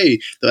 hey,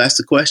 they'll ask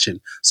the question,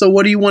 so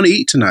what do you want to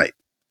eat tonight?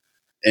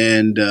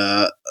 And,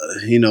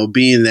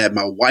 being that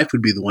my wife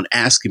would be the one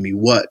asking me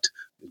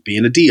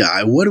being a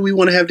DI, what do we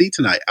want to have to eat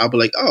tonight? I'll be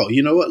like, oh,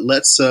 you know what?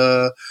 Let's,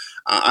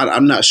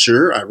 I'm not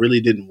sure. I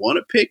really didn't want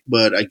to pick,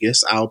 but I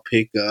guess I'll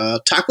pick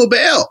Taco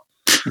Bell.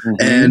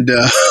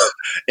 Mm-hmm.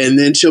 And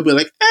then she'll be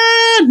like,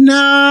 no,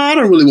 I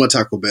don't really want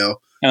Taco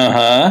Bell.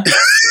 Uh-huh.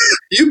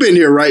 You've been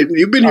here, right?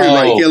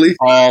 Right, Kelly?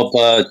 All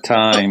the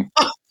time.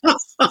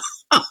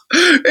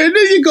 And then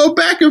you go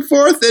back and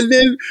forth. And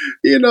then,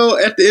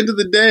 at the end of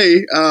the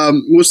day,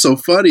 what's so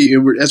funny,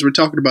 as we're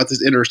talking about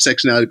this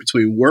intersectionality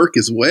between work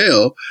as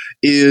well,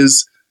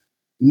 is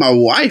my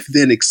wife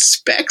then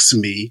expects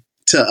me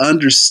to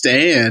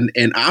understand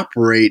and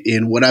operate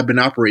in what I've been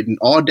operating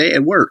all day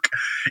at work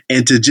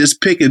and to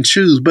just pick and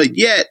choose. But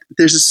yet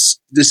there's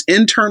this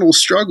internal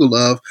struggle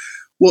of,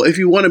 well, if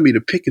you wanted me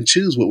to pick and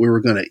choose what we were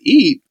going to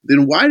eat,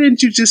 then why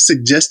didn't you just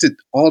suggest it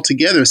all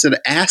together instead of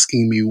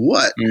asking me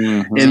what,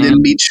 and then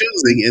me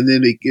choosing, and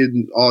then it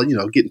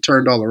getting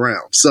turned all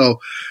around. So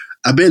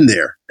I've been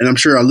there, and I'm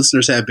sure our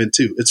listeners have been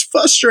too. It's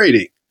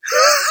frustrating.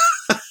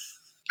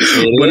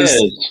 But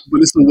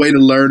it's a way to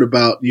learn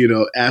about,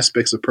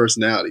 aspects of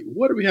personality.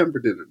 What are we having for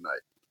dinner tonight?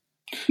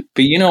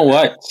 But you know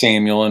what,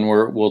 Samuel, and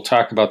we'll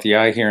talk about the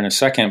I here in a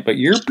second, but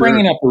you're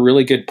bringing up a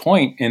really good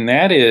point, and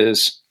that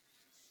is,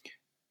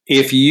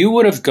 if you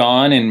would have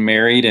gone and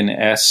married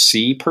an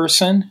SC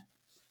person,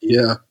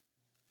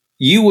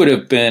 you would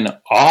have been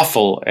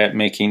awful at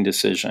making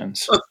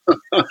decisions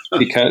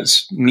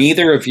because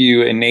neither of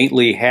you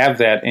innately have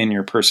that in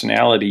your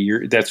personality.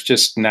 That's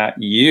just not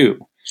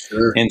you.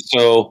 Sure. And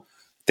so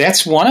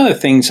that's one of the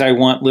things I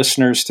want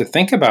listeners to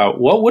think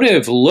about. What would it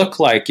have looked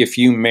like if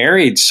you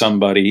married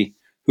somebody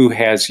who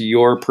has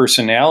your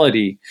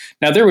personality?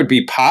 Now, there would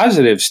be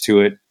positives to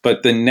it,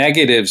 but the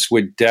negatives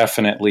would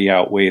definitely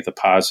outweigh the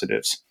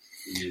positives.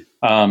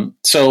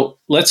 So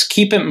let's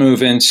keep it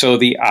moving. So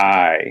the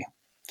I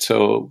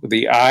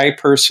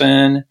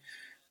person,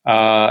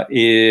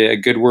 a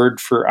good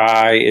word for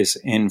I is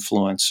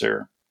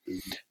influencer.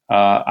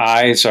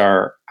 I's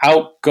are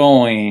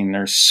outgoing,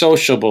 they're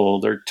sociable,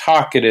 they're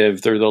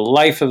talkative, they're the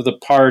life of the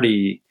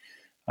party.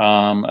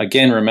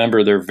 Again,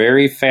 remember, they're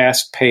very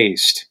fast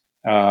paced.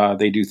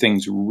 They do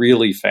things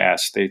really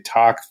fast. They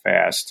talk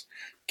fast.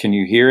 Can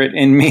you hear it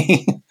in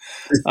me?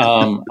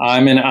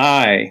 I'm an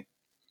I.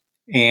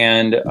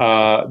 And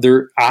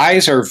their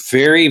eyes are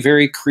very,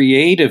 very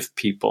creative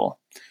people.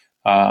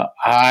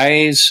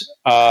 Eyes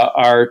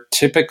are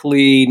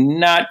typically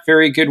not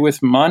very good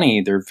with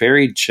money. They're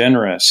very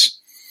generous.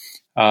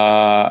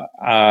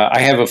 I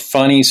have a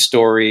funny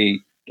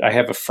story. I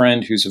have a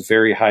friend who's a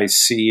very high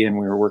C, and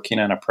we were working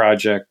on a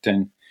project,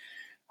 and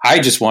I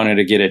just wanted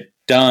to get it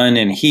done,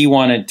 and he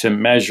wanted to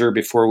measure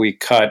before we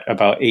cut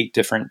about 8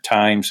 different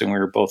times, and we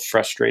were both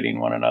frustrating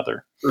one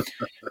another.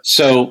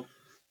 So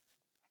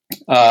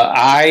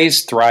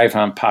Eyes thrive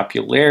on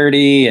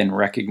popularity and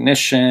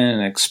recognition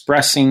and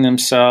expressing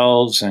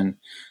themselves. And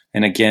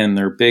again,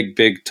 they're big,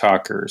 big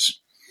talkers.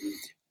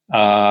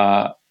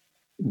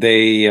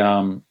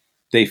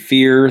 They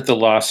fear the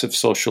loss of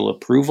social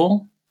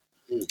approval.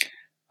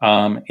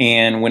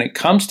 And when it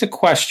comes to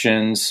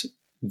questions,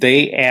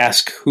 they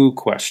ask who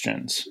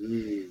questions.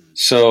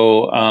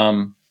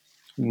 So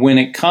when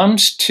it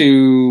comes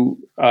to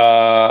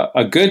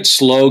a good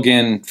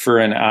slogan for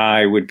an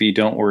I would be,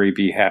 "Don't worry,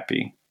 be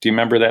happy." Do you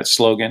remember that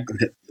slogan?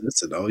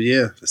 Listen, oh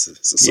yeah, it's a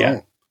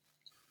song.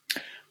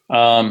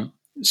 Yeah.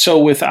 So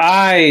with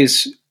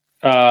Eyes,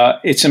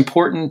 it's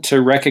important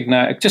to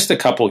recognize, just a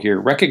couple here,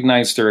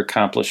 recognize their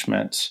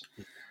accomplishments.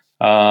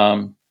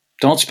 Don't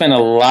spend a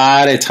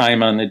lot of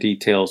time on the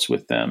details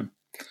with them.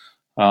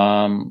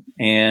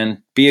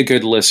 And be a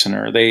good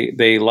listener.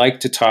 They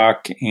like to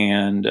talk,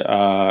 and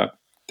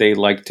they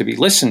like to be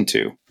listened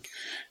to.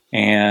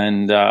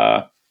 And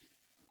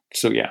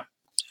so, yeah.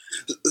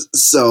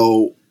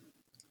 So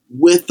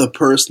with the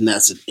person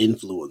that's an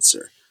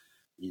influencer,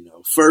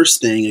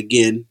 First thing,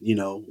 again,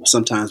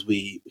 sometimes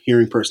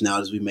hearing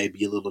personalities, we may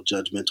be a little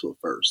judgmental at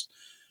first.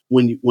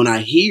 When I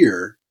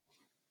hear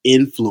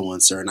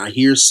influencer and I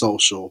hear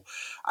social,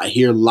 I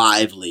hear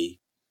lively,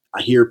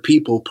 I hear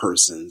people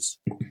persons,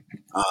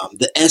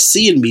 the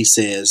SC in me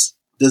says,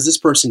 does this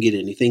person get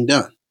anything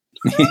done?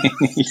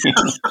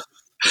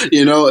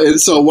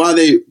 And so while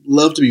they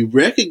love to be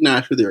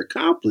recognized for their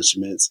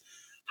accomplishments,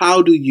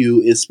 how do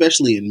you,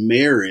 especially in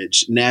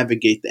marriage,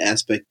 navigate the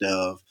aspect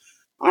of,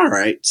 all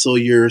right, so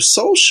you're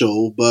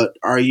social, but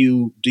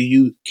do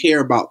you care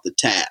about the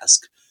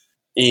task?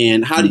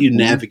 And how do you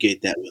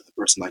navigate that with a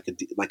person like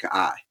an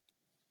I?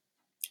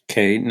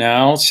 Okay,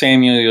 now,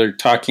 Samuel, you're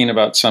talking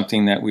about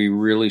something that we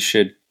really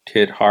should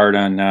hit hard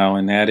on now,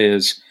 and that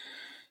is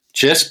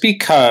just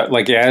because,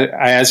 like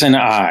as an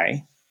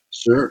I,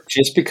 sure,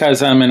 just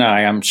because I'm an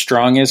I, I'm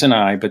strong as an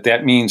I, but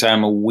that means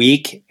I'm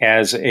weak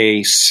as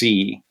a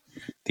C.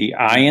 The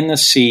I and the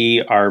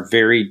C are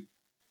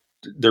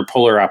they're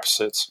polar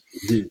opposites.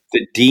 Mm-hmm.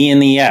 The D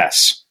and the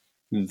S,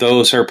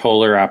 those are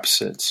polar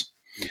opposites.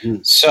 Mm-hmm.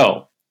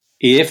 So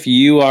if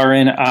you are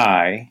an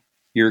I,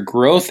 your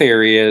growth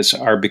areas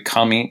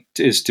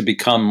is to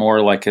become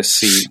more like a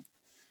C.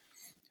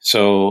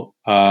 So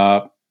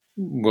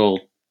we'll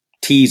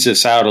tease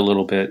this out a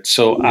little bit.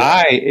 So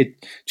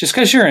just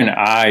because you're an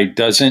I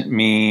doesn't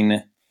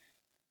mean,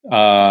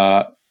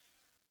 like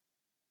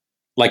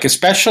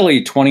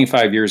especially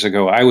 25 years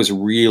ago, I was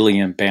really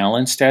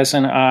imbalanced as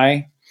an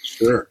I.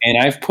 Sure. And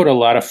I've put a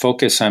lot of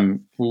focus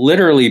on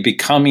literally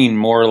becoming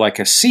more like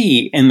a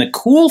C. And the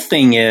cool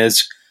thing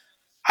is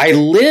I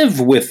live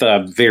with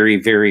a very,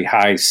 very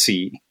high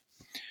C.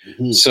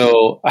 Mm-hmm.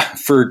 So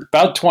for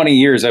about 20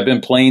 years, I've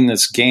been playing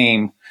this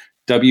game,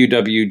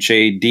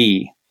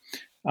 WWJD.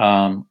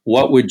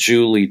 What would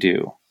Julie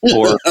do?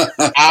 Or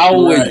how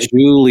would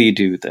Julie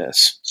do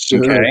this?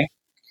 Sure.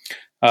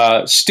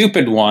 Okay.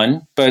 Stupid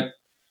one, but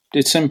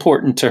it's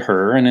important to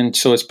her. And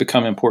so it's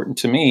become important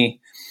to me.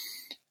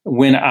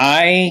 When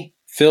I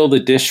fill the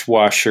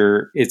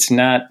dishwasher, it's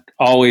not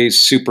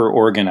always super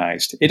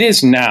organized. It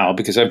is now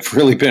because I've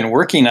really been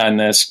working on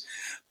this.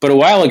 But a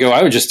while ago,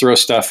 I would just throw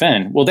stuff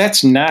in. Well,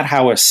 that's not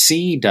how a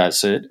C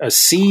does it. A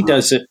C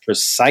does it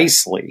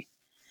precisely.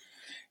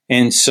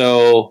 And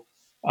so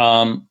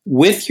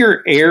with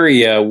your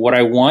area, what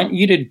I want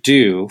you to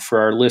do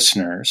for our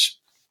listeners,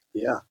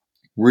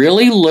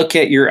 really look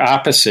at your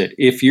opposite.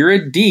 If you're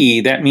a D,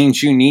 that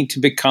means you need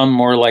to become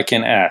more like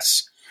an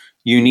S.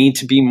 You need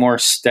to be more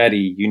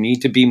steady. You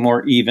need to be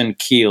more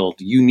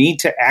even-keeled. You need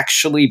to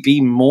actually be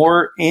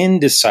more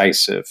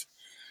indecisive.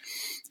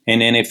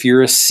 And then if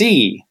you're a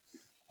C,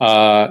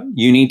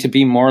 you need to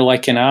be more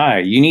like an I.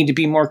 You need to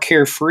be more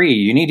carefree.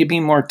 You need to be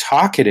more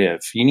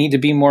talkative. You need to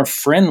be more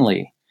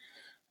friendly.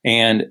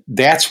 And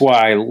that's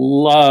why I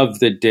love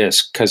the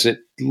disc, because it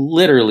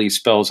literally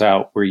spells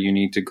out where you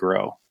need to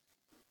grow.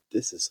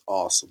 This is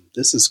awesome.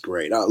 This is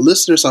great.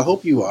 Listeners, I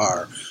hope you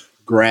are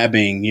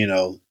grabbing,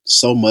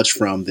 so much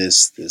from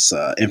this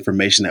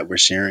information that we're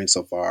sharing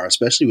so far,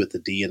 especially with the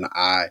D and the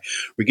I.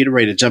 We're getting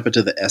ready to jump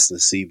into the S and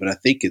the C, but I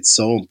think it's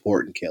so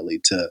important, Kelly,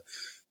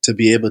 to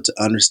be able to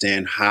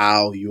understand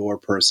how your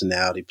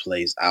personality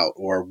plays out,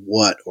 or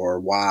what or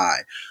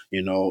why,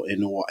 and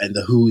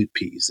the who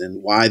piece,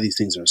 and why these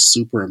things are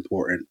super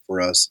important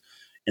for us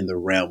in the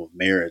realm of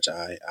marriage.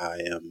 I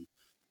am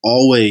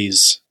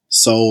always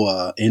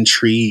so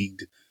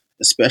intrigued,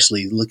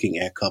 especially looking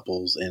at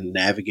couples and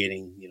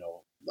navigating,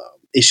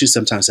 issues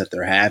sometimes that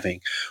they're having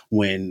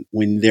when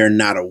they're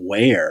not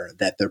aware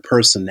that their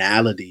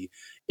personality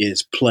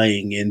is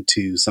playing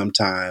into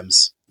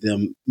sometimes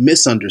them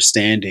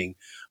misunderstanding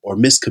or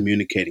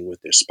miscommunicating with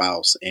their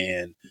spouse.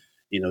 And,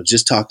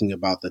 just talking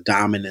about the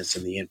dominance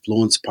and the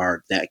influence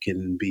part, that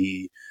can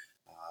be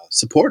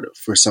supportive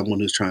for someone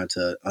who's trying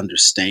to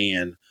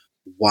understand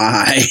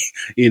why,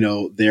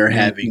 they're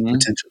having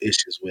potential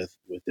issues with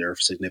their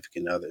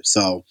significant other.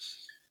 So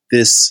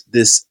this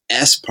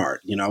S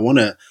part,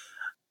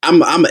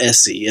 I'm a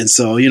SC, and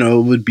so,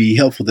 it would be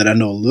helpful that I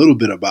know a little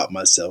bit about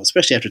myself,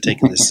 especially after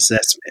taking this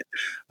assessment.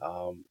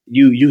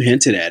 You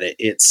hinted at it.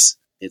 It's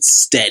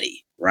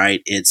steady,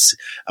 right? It's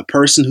a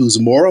person who's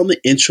more on the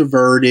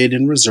introverted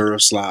and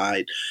reserved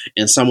slide,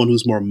 and someone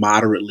who's more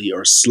moderately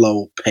or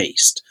slow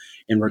paced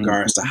in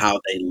regards to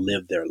how they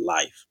live their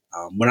life.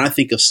 When I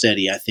think of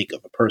steady, I think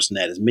of a person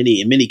that is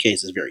in many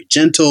cases very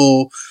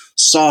gentle,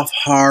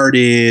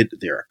 soft-hearted.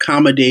 They're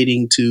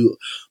accommodating to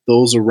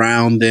those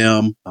around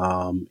them,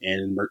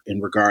 and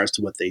in regards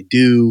to what they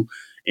do.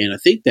 And I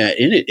think that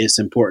in it, it's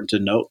important to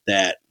note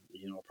that,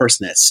 a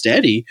person that's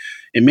steady,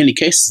 in many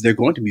cases, they're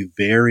going to be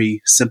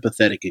very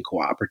sympathetic and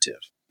cooperative.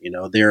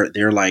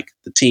 They're like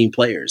the team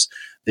players.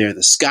 They're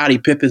the Scottie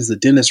Pippens, the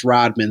Dennis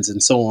Rodmans,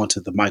 and so on to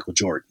the Michael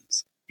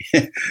Jordans.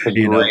 A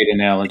great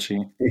analogy.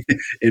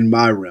 In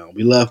my realm,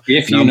 we love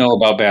if you know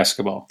about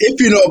basketball.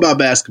 If you know about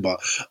basketball,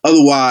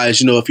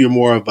 otherwise, if you're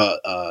more of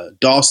a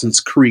Dawson's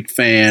Creek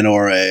fan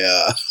or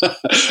a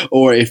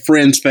or a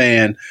Friends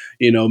fan,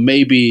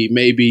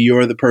 maybe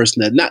you're the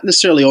person that not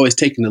necessarily always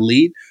taking the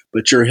lead,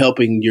 but you're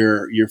helping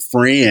your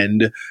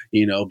friend,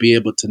 be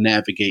able to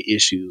navigate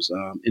issues.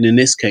 And in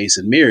this case,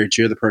 in marriage,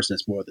 you're the person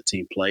that's more of the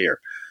team player,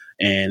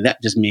 and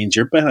that just means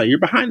you're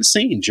behind the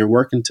scenes. You're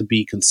working to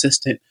be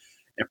consistent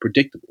and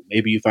predictable.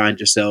 Maybe you find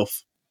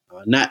yourself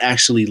not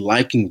actually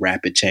liking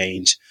rapid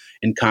change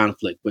and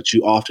conflict, but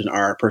you often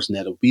are a person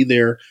that will be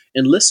there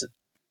and listen,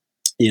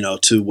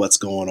 to what's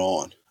going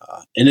on.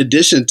 In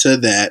addition to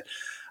that,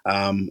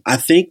 I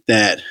think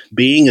that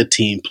being a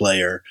team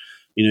player,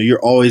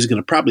 you're always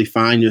going to probably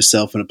find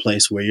yourself in a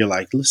place where you're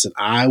like, listen,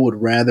 I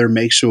would rather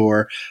make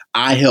sure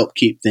I help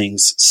keep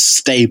things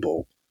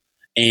stable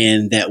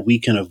and that we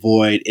can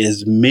avoid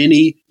as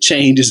many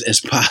changes as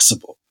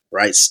possible,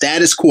 right?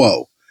 Status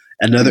quo,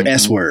 another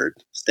S word,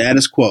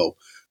 status quo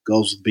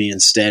goes with being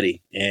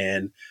steady.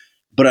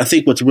 But I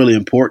think what's really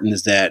important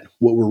is that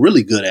what we're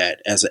really good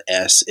at as an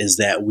S is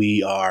that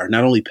we are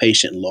not only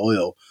patient and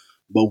loyal,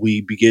 but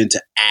we begin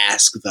to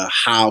ask the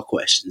how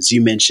questions.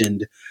 You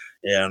mentioned,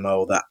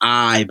 the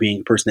I being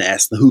the person that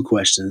asks the who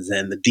questions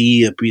and the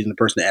D being the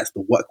person that asks the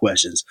what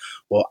questions.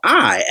 Well,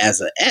 I, as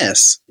an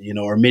S,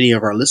 or many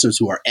of our listeners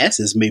who are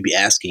S's may be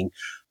asking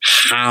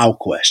how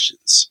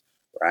questions,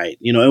 right?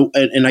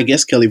 And I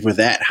guess, Kelly, for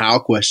that how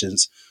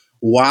questions,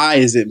 why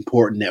is it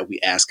important that we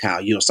ask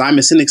how? Simon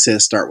Sinek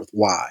says start with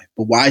why,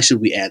 but why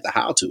should we add the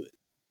how to it?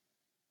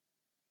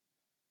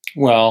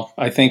 Well,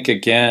 I think,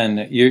 again,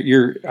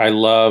 I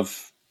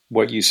love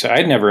what you said.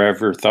 I'd never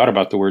ever thought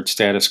about the word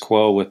status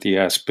quo with the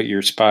S, but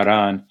you're spot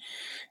on.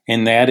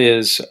 And that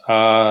is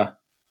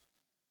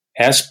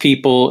S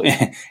people,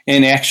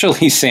 and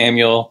actually,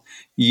 Samuel,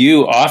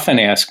 you often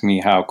ask me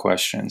how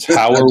questions.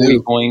 How are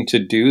we going to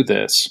do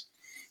this?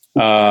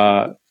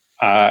 Because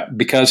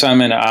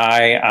I'm an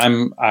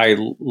I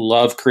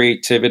love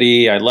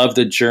creativity. I love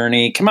the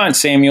journey. Come on,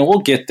 Samuel, we'll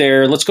get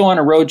there. Let's go on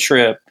a road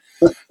trip.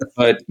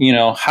 But,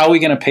 how are we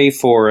going to pay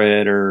for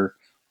it? Or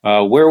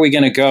where are we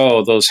going to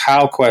go? Those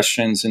how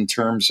questions in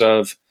terms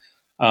of,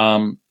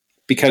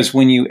 because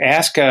when you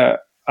ask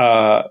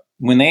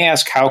when they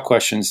ask how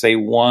questions, they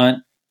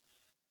want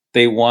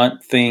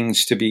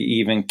things to be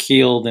even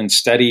keeled and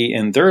steady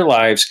in their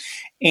lives.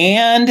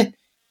 And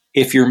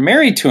if you're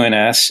married to an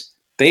S,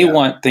 they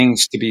want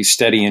things to be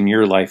steady in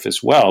your life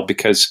as well,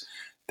 because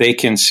they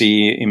can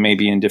see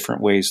maybe in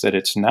different ways that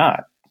it's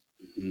not.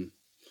 Mm-hmm.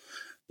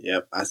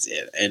 Yep, I see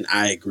it. And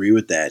I agree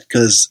with that,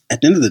 because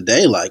at the end of the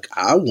day,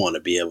 I want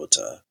to be able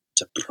to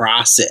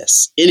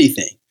process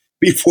anything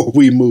before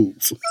we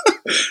move.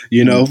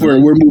 If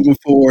we're moving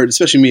forward,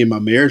 especially me and my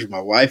marriage with my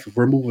wife, if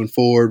we're moving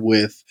forward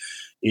with,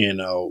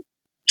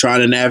 trying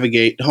to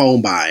navigate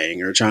home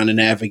buying or trying to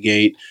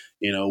navigate,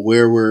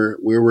 where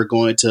we're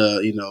going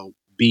to,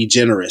 be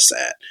generous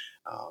at.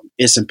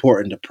 It's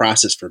important to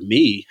process for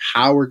me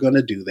how we're going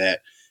to do that.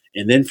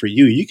 And then for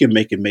you can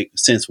make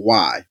sense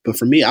why. But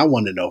for me, I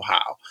want to know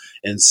how.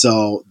 And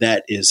so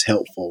that is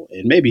helpful,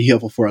 and maybe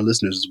helpful for our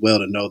listeners as well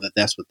to know that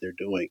that's what they're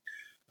doing.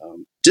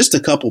 Just a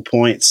couple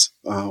points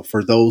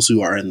for those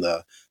who are in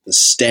the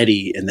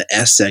steady in the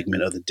S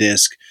segment of the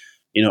DISC.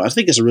 I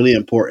think it's really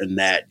important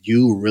that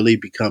you really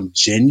become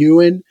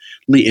genuinely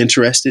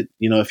interested.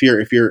 If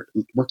you're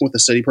working with a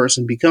steady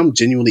person, become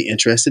genuinely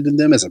interested in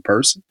them as a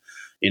person.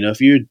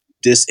 If you're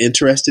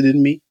disinterested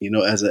in me,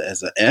 as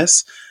a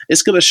S,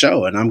 it's going to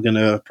show, and I'm going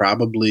to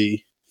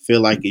probably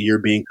feel like you're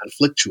being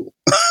conflictual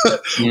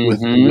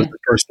with a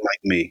person like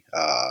me.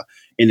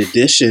 In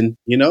addition,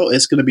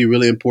 it's going to be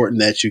really important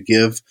that you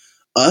give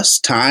us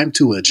time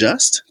to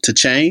adjust, to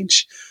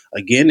change.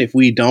 Again, if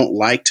we don't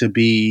like to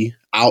be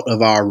out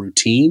of our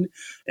routine,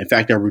 in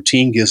fact, our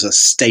routine gives us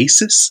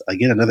stasis,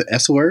 again, another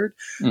S word,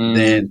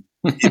 then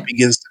it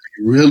begins to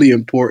be really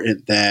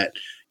important that,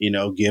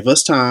 give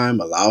us time,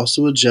 allow us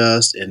to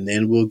adjust, and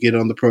then we'll get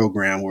on the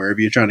program wherever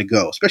you're trying to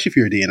go, especially if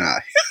you're a D&I.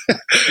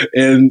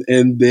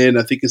 and then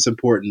I think it's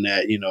important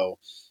that,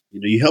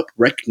 you help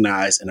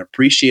recognize and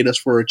appreciate us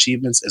for our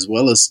achievements, as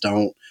well as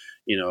don't,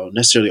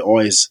 necessarily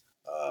always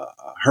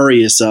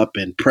hurry us up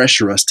and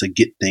pressure us to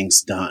get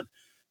things done.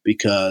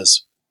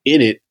 Because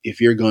in it,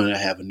 if you're going to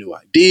have a new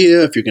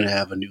idea, if you're going to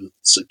have a new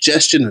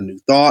suggestion, a new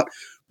thought,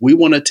 we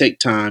want to take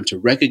time to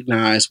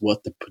recognize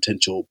what the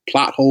potential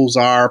plot holes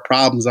are,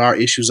 problems are,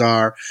 issues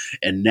are,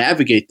 and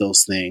navigate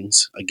those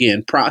things,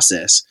 again,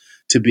 process,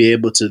 to be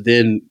able to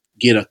then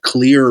get a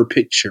clearer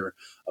picture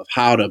of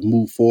how to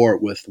move forward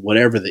with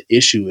whatever the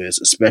issue is,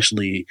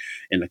 especially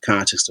in the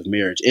context of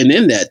marriage. And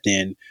in that,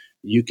 then,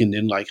 you can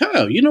then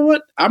oh, you know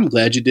what? I'm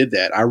glad you did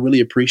that. I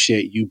really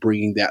appreciate you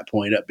bringing that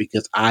point up,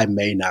 because I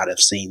may not have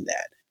seen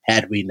that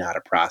had we not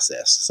a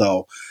process.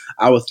 So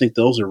I would think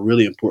those are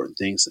really important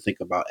things to think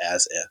about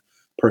as a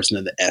person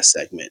in the S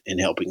segment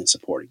and helping and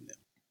supporting them.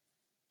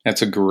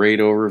 That's a great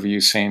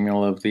overview,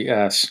 Samuel, of the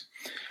S.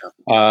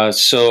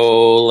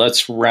 So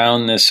let's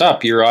round this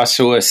up. You're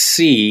also a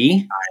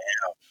C.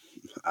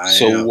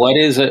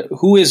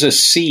 Who is a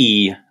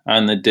C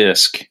on the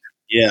disc?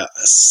 Yeah,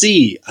 a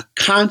C, a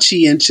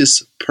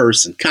conscientious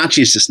person,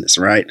 conscientiousness,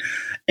 right?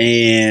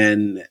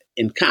 And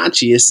in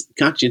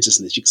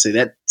conscientiousness, you can say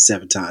that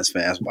 7 times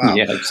fast. Wow.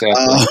 Yeah,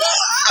 exactly.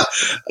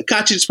 A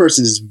conscientious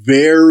person is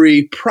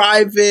very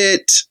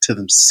private to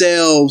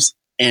themselves,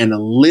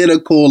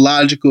 analytical,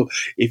 logical.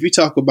 If you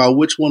talk about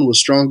which one was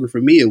stronger for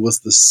me, it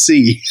was the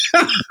C.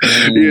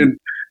 And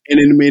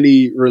in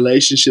many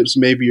relationships,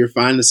 maybe you're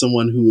finding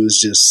someone who is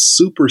just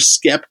super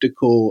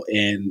skeptical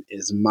and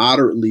is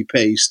moderately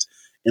paced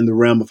in the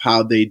realm of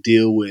how they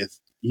deal with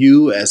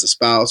you as a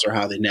spouse or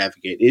how they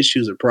navigate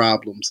issues or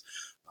problems.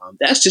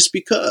 That's just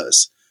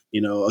because,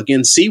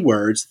 again, C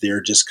words,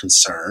 they're just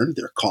concerned.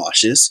 They're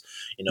cautious.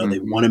 They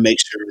want to make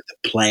sure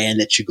the plan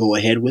that you go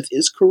ahead with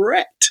is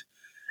correct.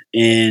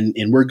 And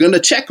we're going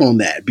to check on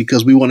that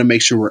because we want to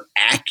make sure we're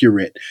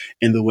accurate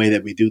in the way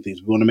that we do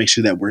things. We want to make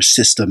sure that we're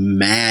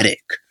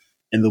systematic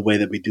in the way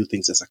that we do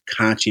things as a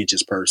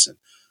conscientious person.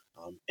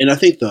 And I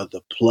think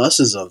the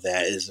pluses of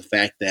that is the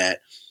fact that,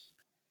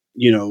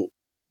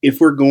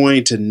 if we're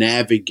going to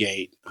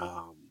navigate,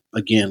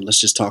 again, let's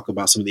just talk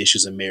about some of the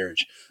issues in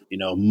marriage,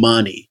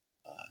 money,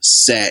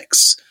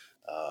 sex,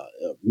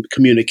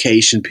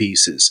 communication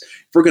pieces.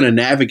 If we're going to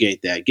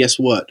navigate that, guess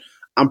what?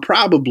 I'm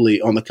probably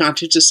on the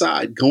conscientious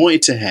side going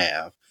to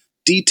have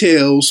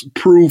details,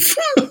 proof.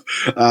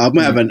 I'm going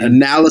to have an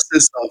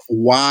analysis of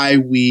why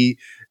we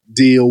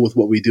deal with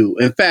what we do.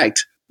 In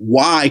fact,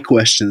 why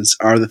questions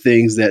are the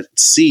things that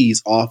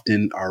C's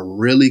often are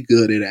really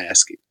good at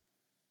asking.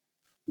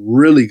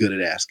 Really good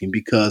at asking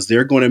because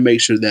they're going to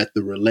make sure that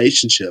the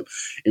relationship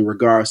in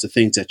regards to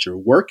things that you're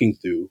working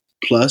through,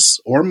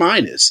 plus or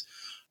minus,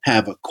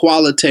 have a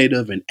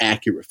qualitative and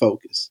accurate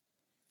focus.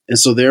 And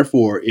so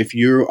therefore, if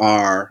you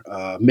are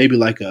maybe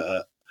like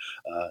a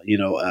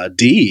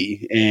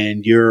D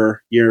and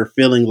you're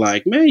feeling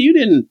like, man, you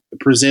didn't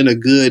present a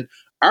good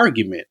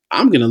argument,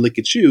 I'm going to look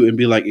at you and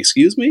be like,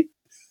 excuse me?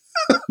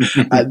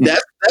 That's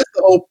the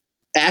whole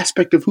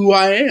aspect of who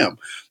I am.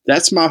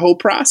 That's my whole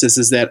process,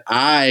 is that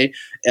I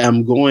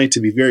am going to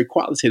be very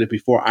qualitative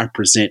before I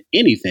present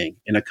anything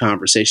in a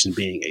conversation,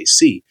 being a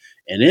C.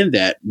 And in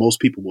that,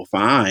 most people will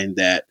find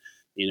that,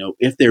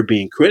 if they're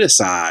being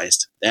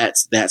criticized,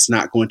 that's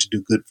not going to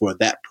do good for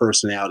that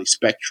personality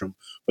spectrum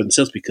for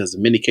themselves, because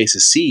in many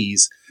cases,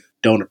 C's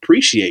don't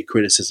appreciate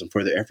criticism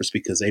for their efforts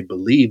because they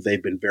believe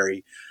they've been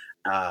very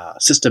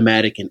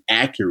systematic and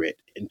accurate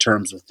in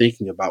terms of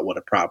thinking about what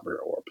a problem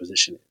or a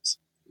position is.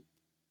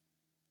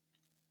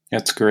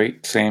 That's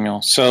great,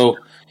 Samuel. So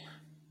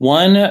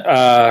one,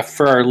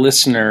 for our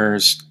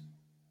listeners,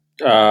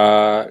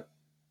 one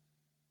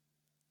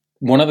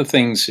of the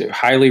things I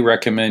highly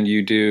recommend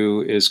you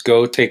do is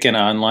go take an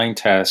online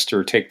test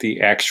or take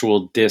the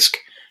actual DISC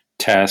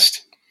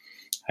test.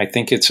 I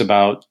think it's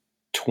about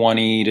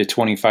 $20 to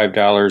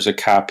 $25 a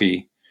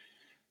copy.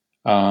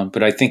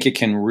 But I think it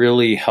can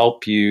really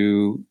help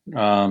you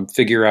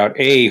figure out,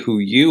 A, who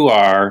you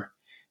are,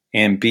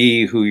 and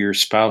B, who your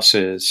spouse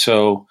is.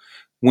 So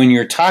when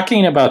you're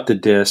talking about the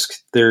DISC,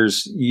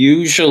 there's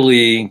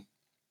usually,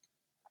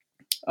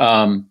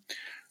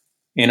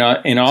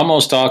 in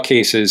almost all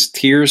cases,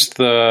 here's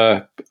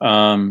the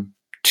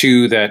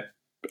two that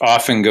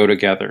often go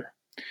together.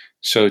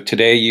 So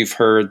today you've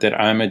heard that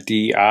I'm a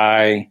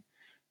DI,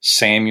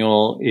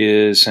 Samuel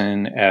is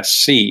an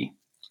SC.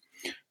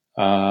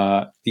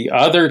 The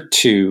other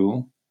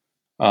two,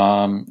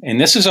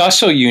 and this is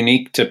also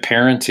unique to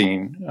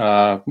parenting.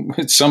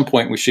 At some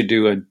point, we should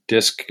do a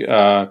DISC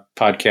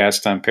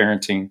podcast on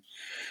parenting.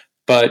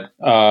 But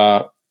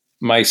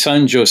my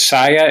son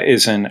Josiah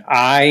is an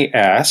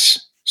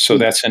IS, so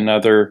that's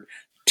another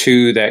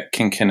two that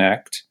can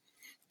connect.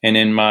 And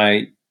then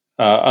my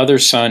other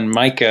son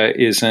Micah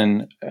is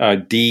an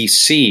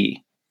DC,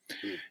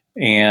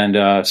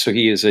 and so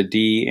he is a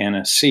D and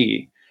a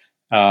C.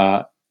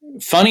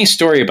 Funny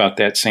story about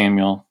that,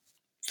 Samuel.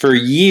 For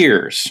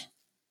years,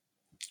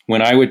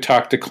 when I would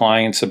talk to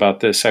clients about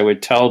this, I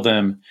would tell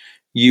them,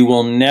 you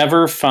will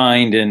never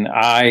find an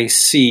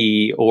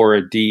IC or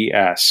a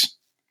DS.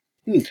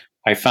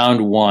 I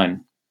found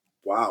one.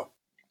 Wow.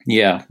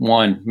 Yeah,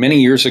 one.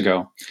 Many years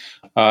ago.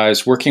 I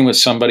was working with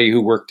somebody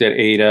who worked at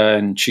Ada,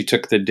 and she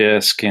took the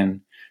DISC,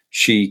 and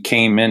she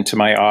came into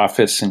my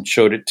office and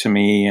showed it to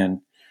me,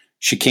 and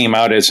she came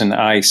out as an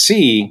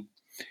IC.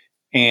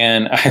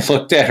 And I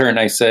looked at her and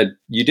I said,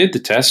 you did the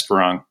test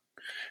wrong.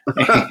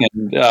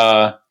 And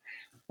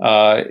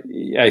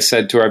I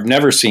said to her, I've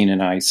never seen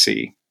an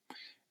IC.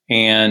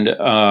 And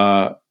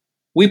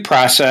we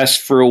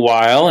processed for a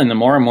while. And the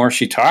more and more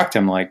she talked,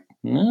 I'm like,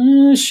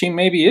 she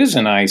maybe is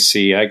an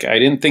IC. I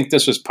didn't think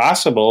this was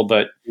possible,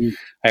 but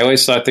I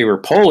always thought they were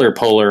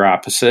polar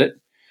opposite.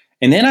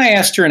 And then I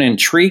asked her an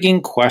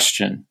intriguing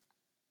question,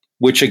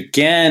 which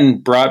again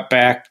brought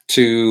back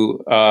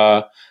to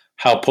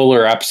how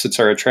polar opposites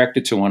are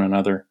attracted to one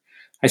another.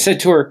 I said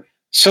to her,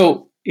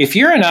 so if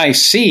you're an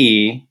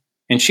IC,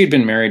 and she'd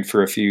been married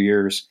for a few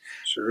years,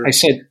 sure. I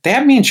said,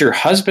 that means your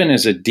husband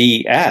is a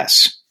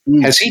DS.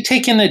 Has he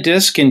taken the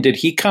DISC and did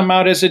he come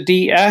out as a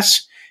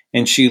DS?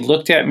 And she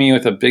looked at me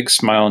with a big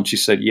smile and she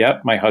said,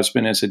 "Yep, my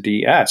husband is a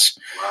DS."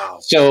 Wow.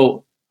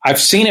 So I've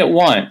seen it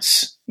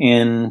once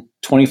in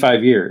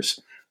 25 years.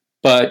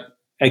 But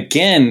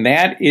again,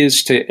 that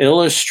is to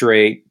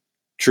illustrate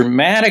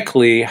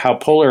dramatically how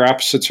polar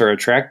opposites are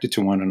attracted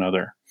to one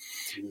another.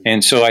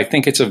 And so I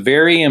think it's a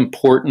very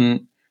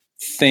important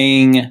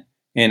thing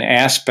and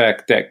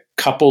aspect that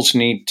couples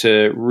need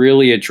to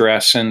really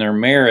address in their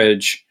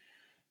marriage.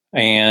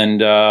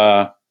 And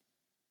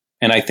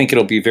I think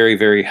it'll be very,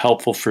 very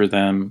helpful for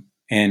them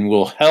and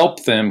will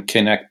help them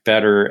connect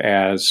better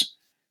as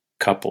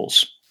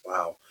couples.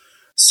 Wow.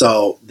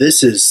 So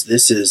this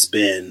has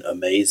been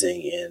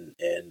amazing.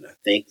 And I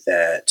think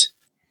that,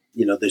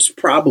 there's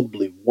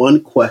probably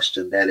one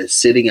question that is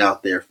sitting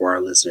out there for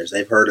our listeners.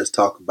 They've heard us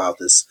talk about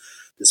this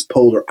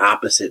polar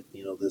opposite,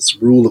 this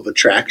rule of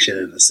attraction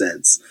in a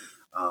sense,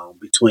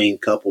 between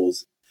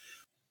couples.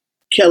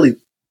 Kelly,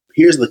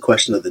 here's the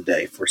question of the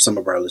day for some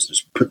of our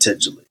listeners,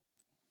 potentially.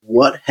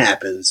 What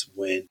happens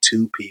when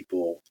two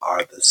people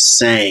are the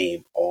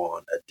same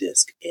on a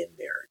disc in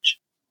marriage?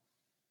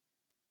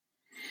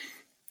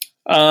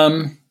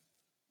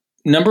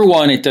 Number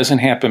one, it doesn't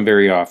happen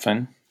very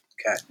often.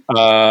 Okay.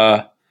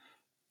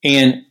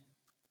 And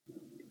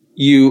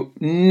you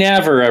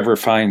never, ever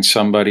find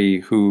somebody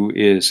who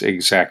is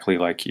exactly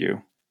like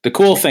you. The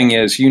cool thing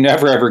is you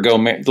never, ever go,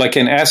 like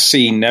an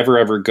SC never,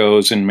 ever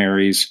goes and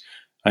marries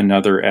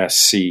another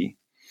SC.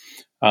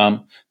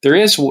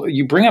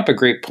 You bring up a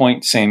great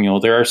point, Samuel.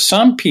 There are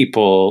some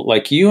people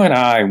like you and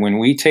I, when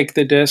we take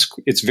the disc,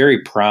 it's very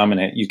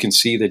prominent. You can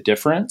see the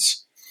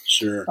difference.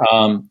 Sure.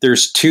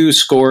 There's 2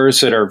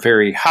 scores that are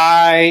very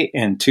high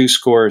and 2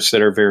 scores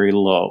that are very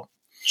low.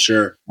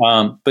 Sure.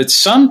 But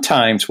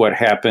sometimes what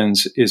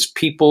happens is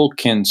people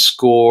can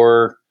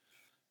score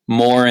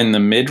more in the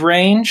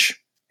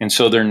mid-range, and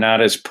so they're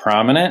not as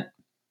prominent.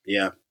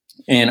 Yeah.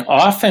 And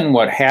often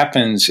what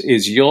happens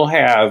is you'll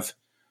have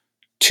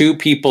 2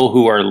 people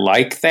who are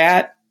like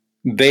that.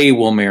 They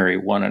will marry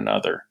one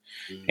another.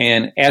 Mm-hmm.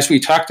 And as we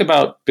talked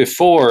about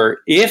before,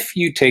 if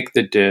you take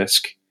the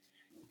disc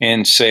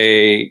and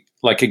say,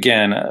 like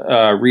again,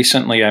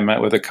 recently I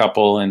met with a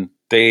couple and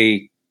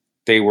they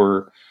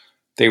were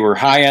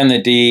high on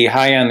the D,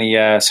 high on the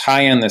S,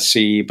 high on the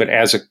C, but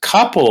as a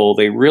couple,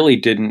 they really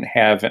didn't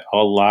have a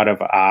lot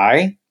of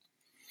I.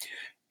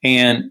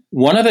 And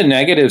one of the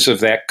negatives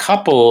of that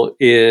couple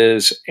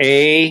is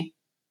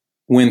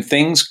when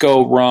things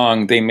go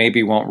wrong, they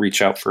maybe won't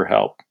reach out for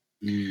help.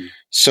 Mm.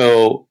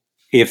 So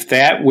if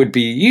that would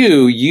be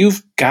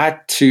you've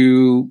got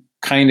to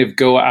kind of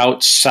go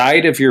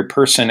outside of your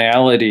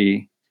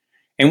personality.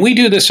 And we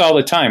do this all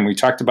the time. We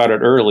talked about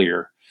it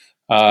earlier.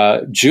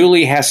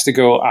 Julie has to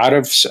go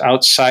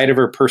outside of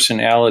her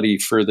personality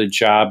for the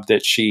job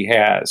that she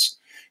has.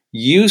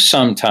 You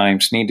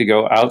sometimes need to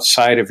go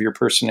outside of your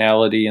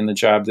personality in the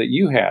job that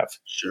you have.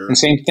 Sure. And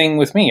same thing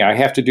with me. I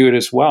have to do it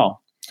as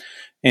well.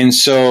 And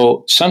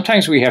so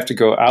sometimes we have to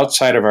go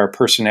outside of our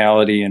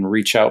personality and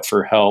reach out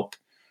for help.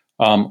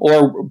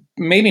 Or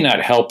maybe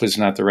not help is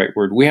not the right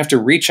word. We have to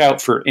reach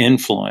out for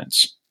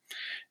influence.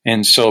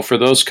 And so for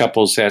those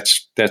couples,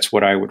 that's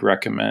what I would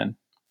recommend.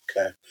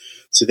 Okay.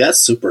 So that's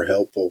super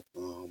helpful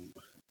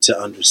to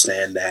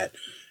understand that.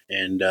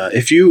 And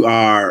if you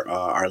are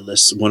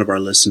one of our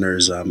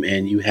listeners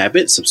and you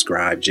haven't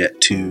subscribed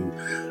yet to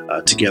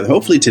Together,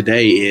 hopefully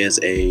today is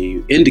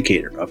a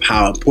indicator of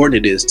how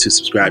important it is to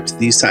subscribe to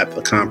these type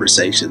of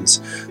conversations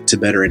to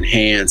better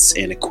enhance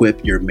and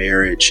equip your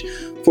marriage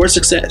for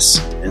success.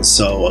 And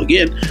so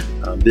again,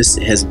 this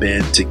has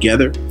been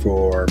Together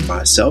for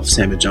myself,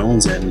 Samuel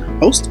Jones, and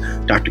host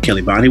Dr.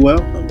 Kelly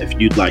Bonniwell. If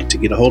you'd like to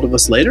get a hold of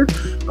us later,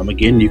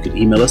 again, you can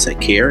email us at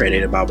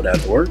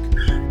care@adabible.org,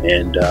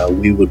 and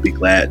we would be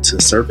glad to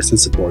service and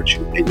support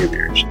you in your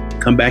marriage.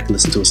 Come back and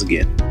listen to us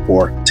again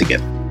for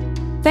Together.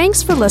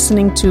 Thanks for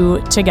listening to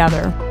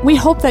Together. We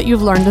hope that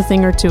you've learned a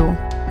thing or two.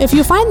 If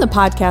you find the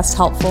podcast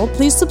helpful,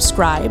 please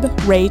subscribe,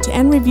 rate,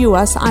 and review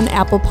us on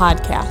Apple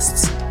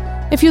Podcasts.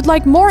 If you'd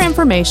like more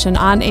information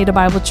on Ada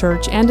Bible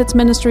Church and its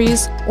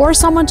ministries, or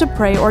someone to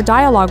pray or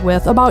dialogue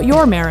with about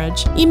your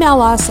marriage,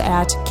 email us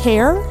at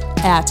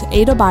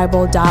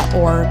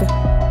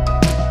care@adabible.org.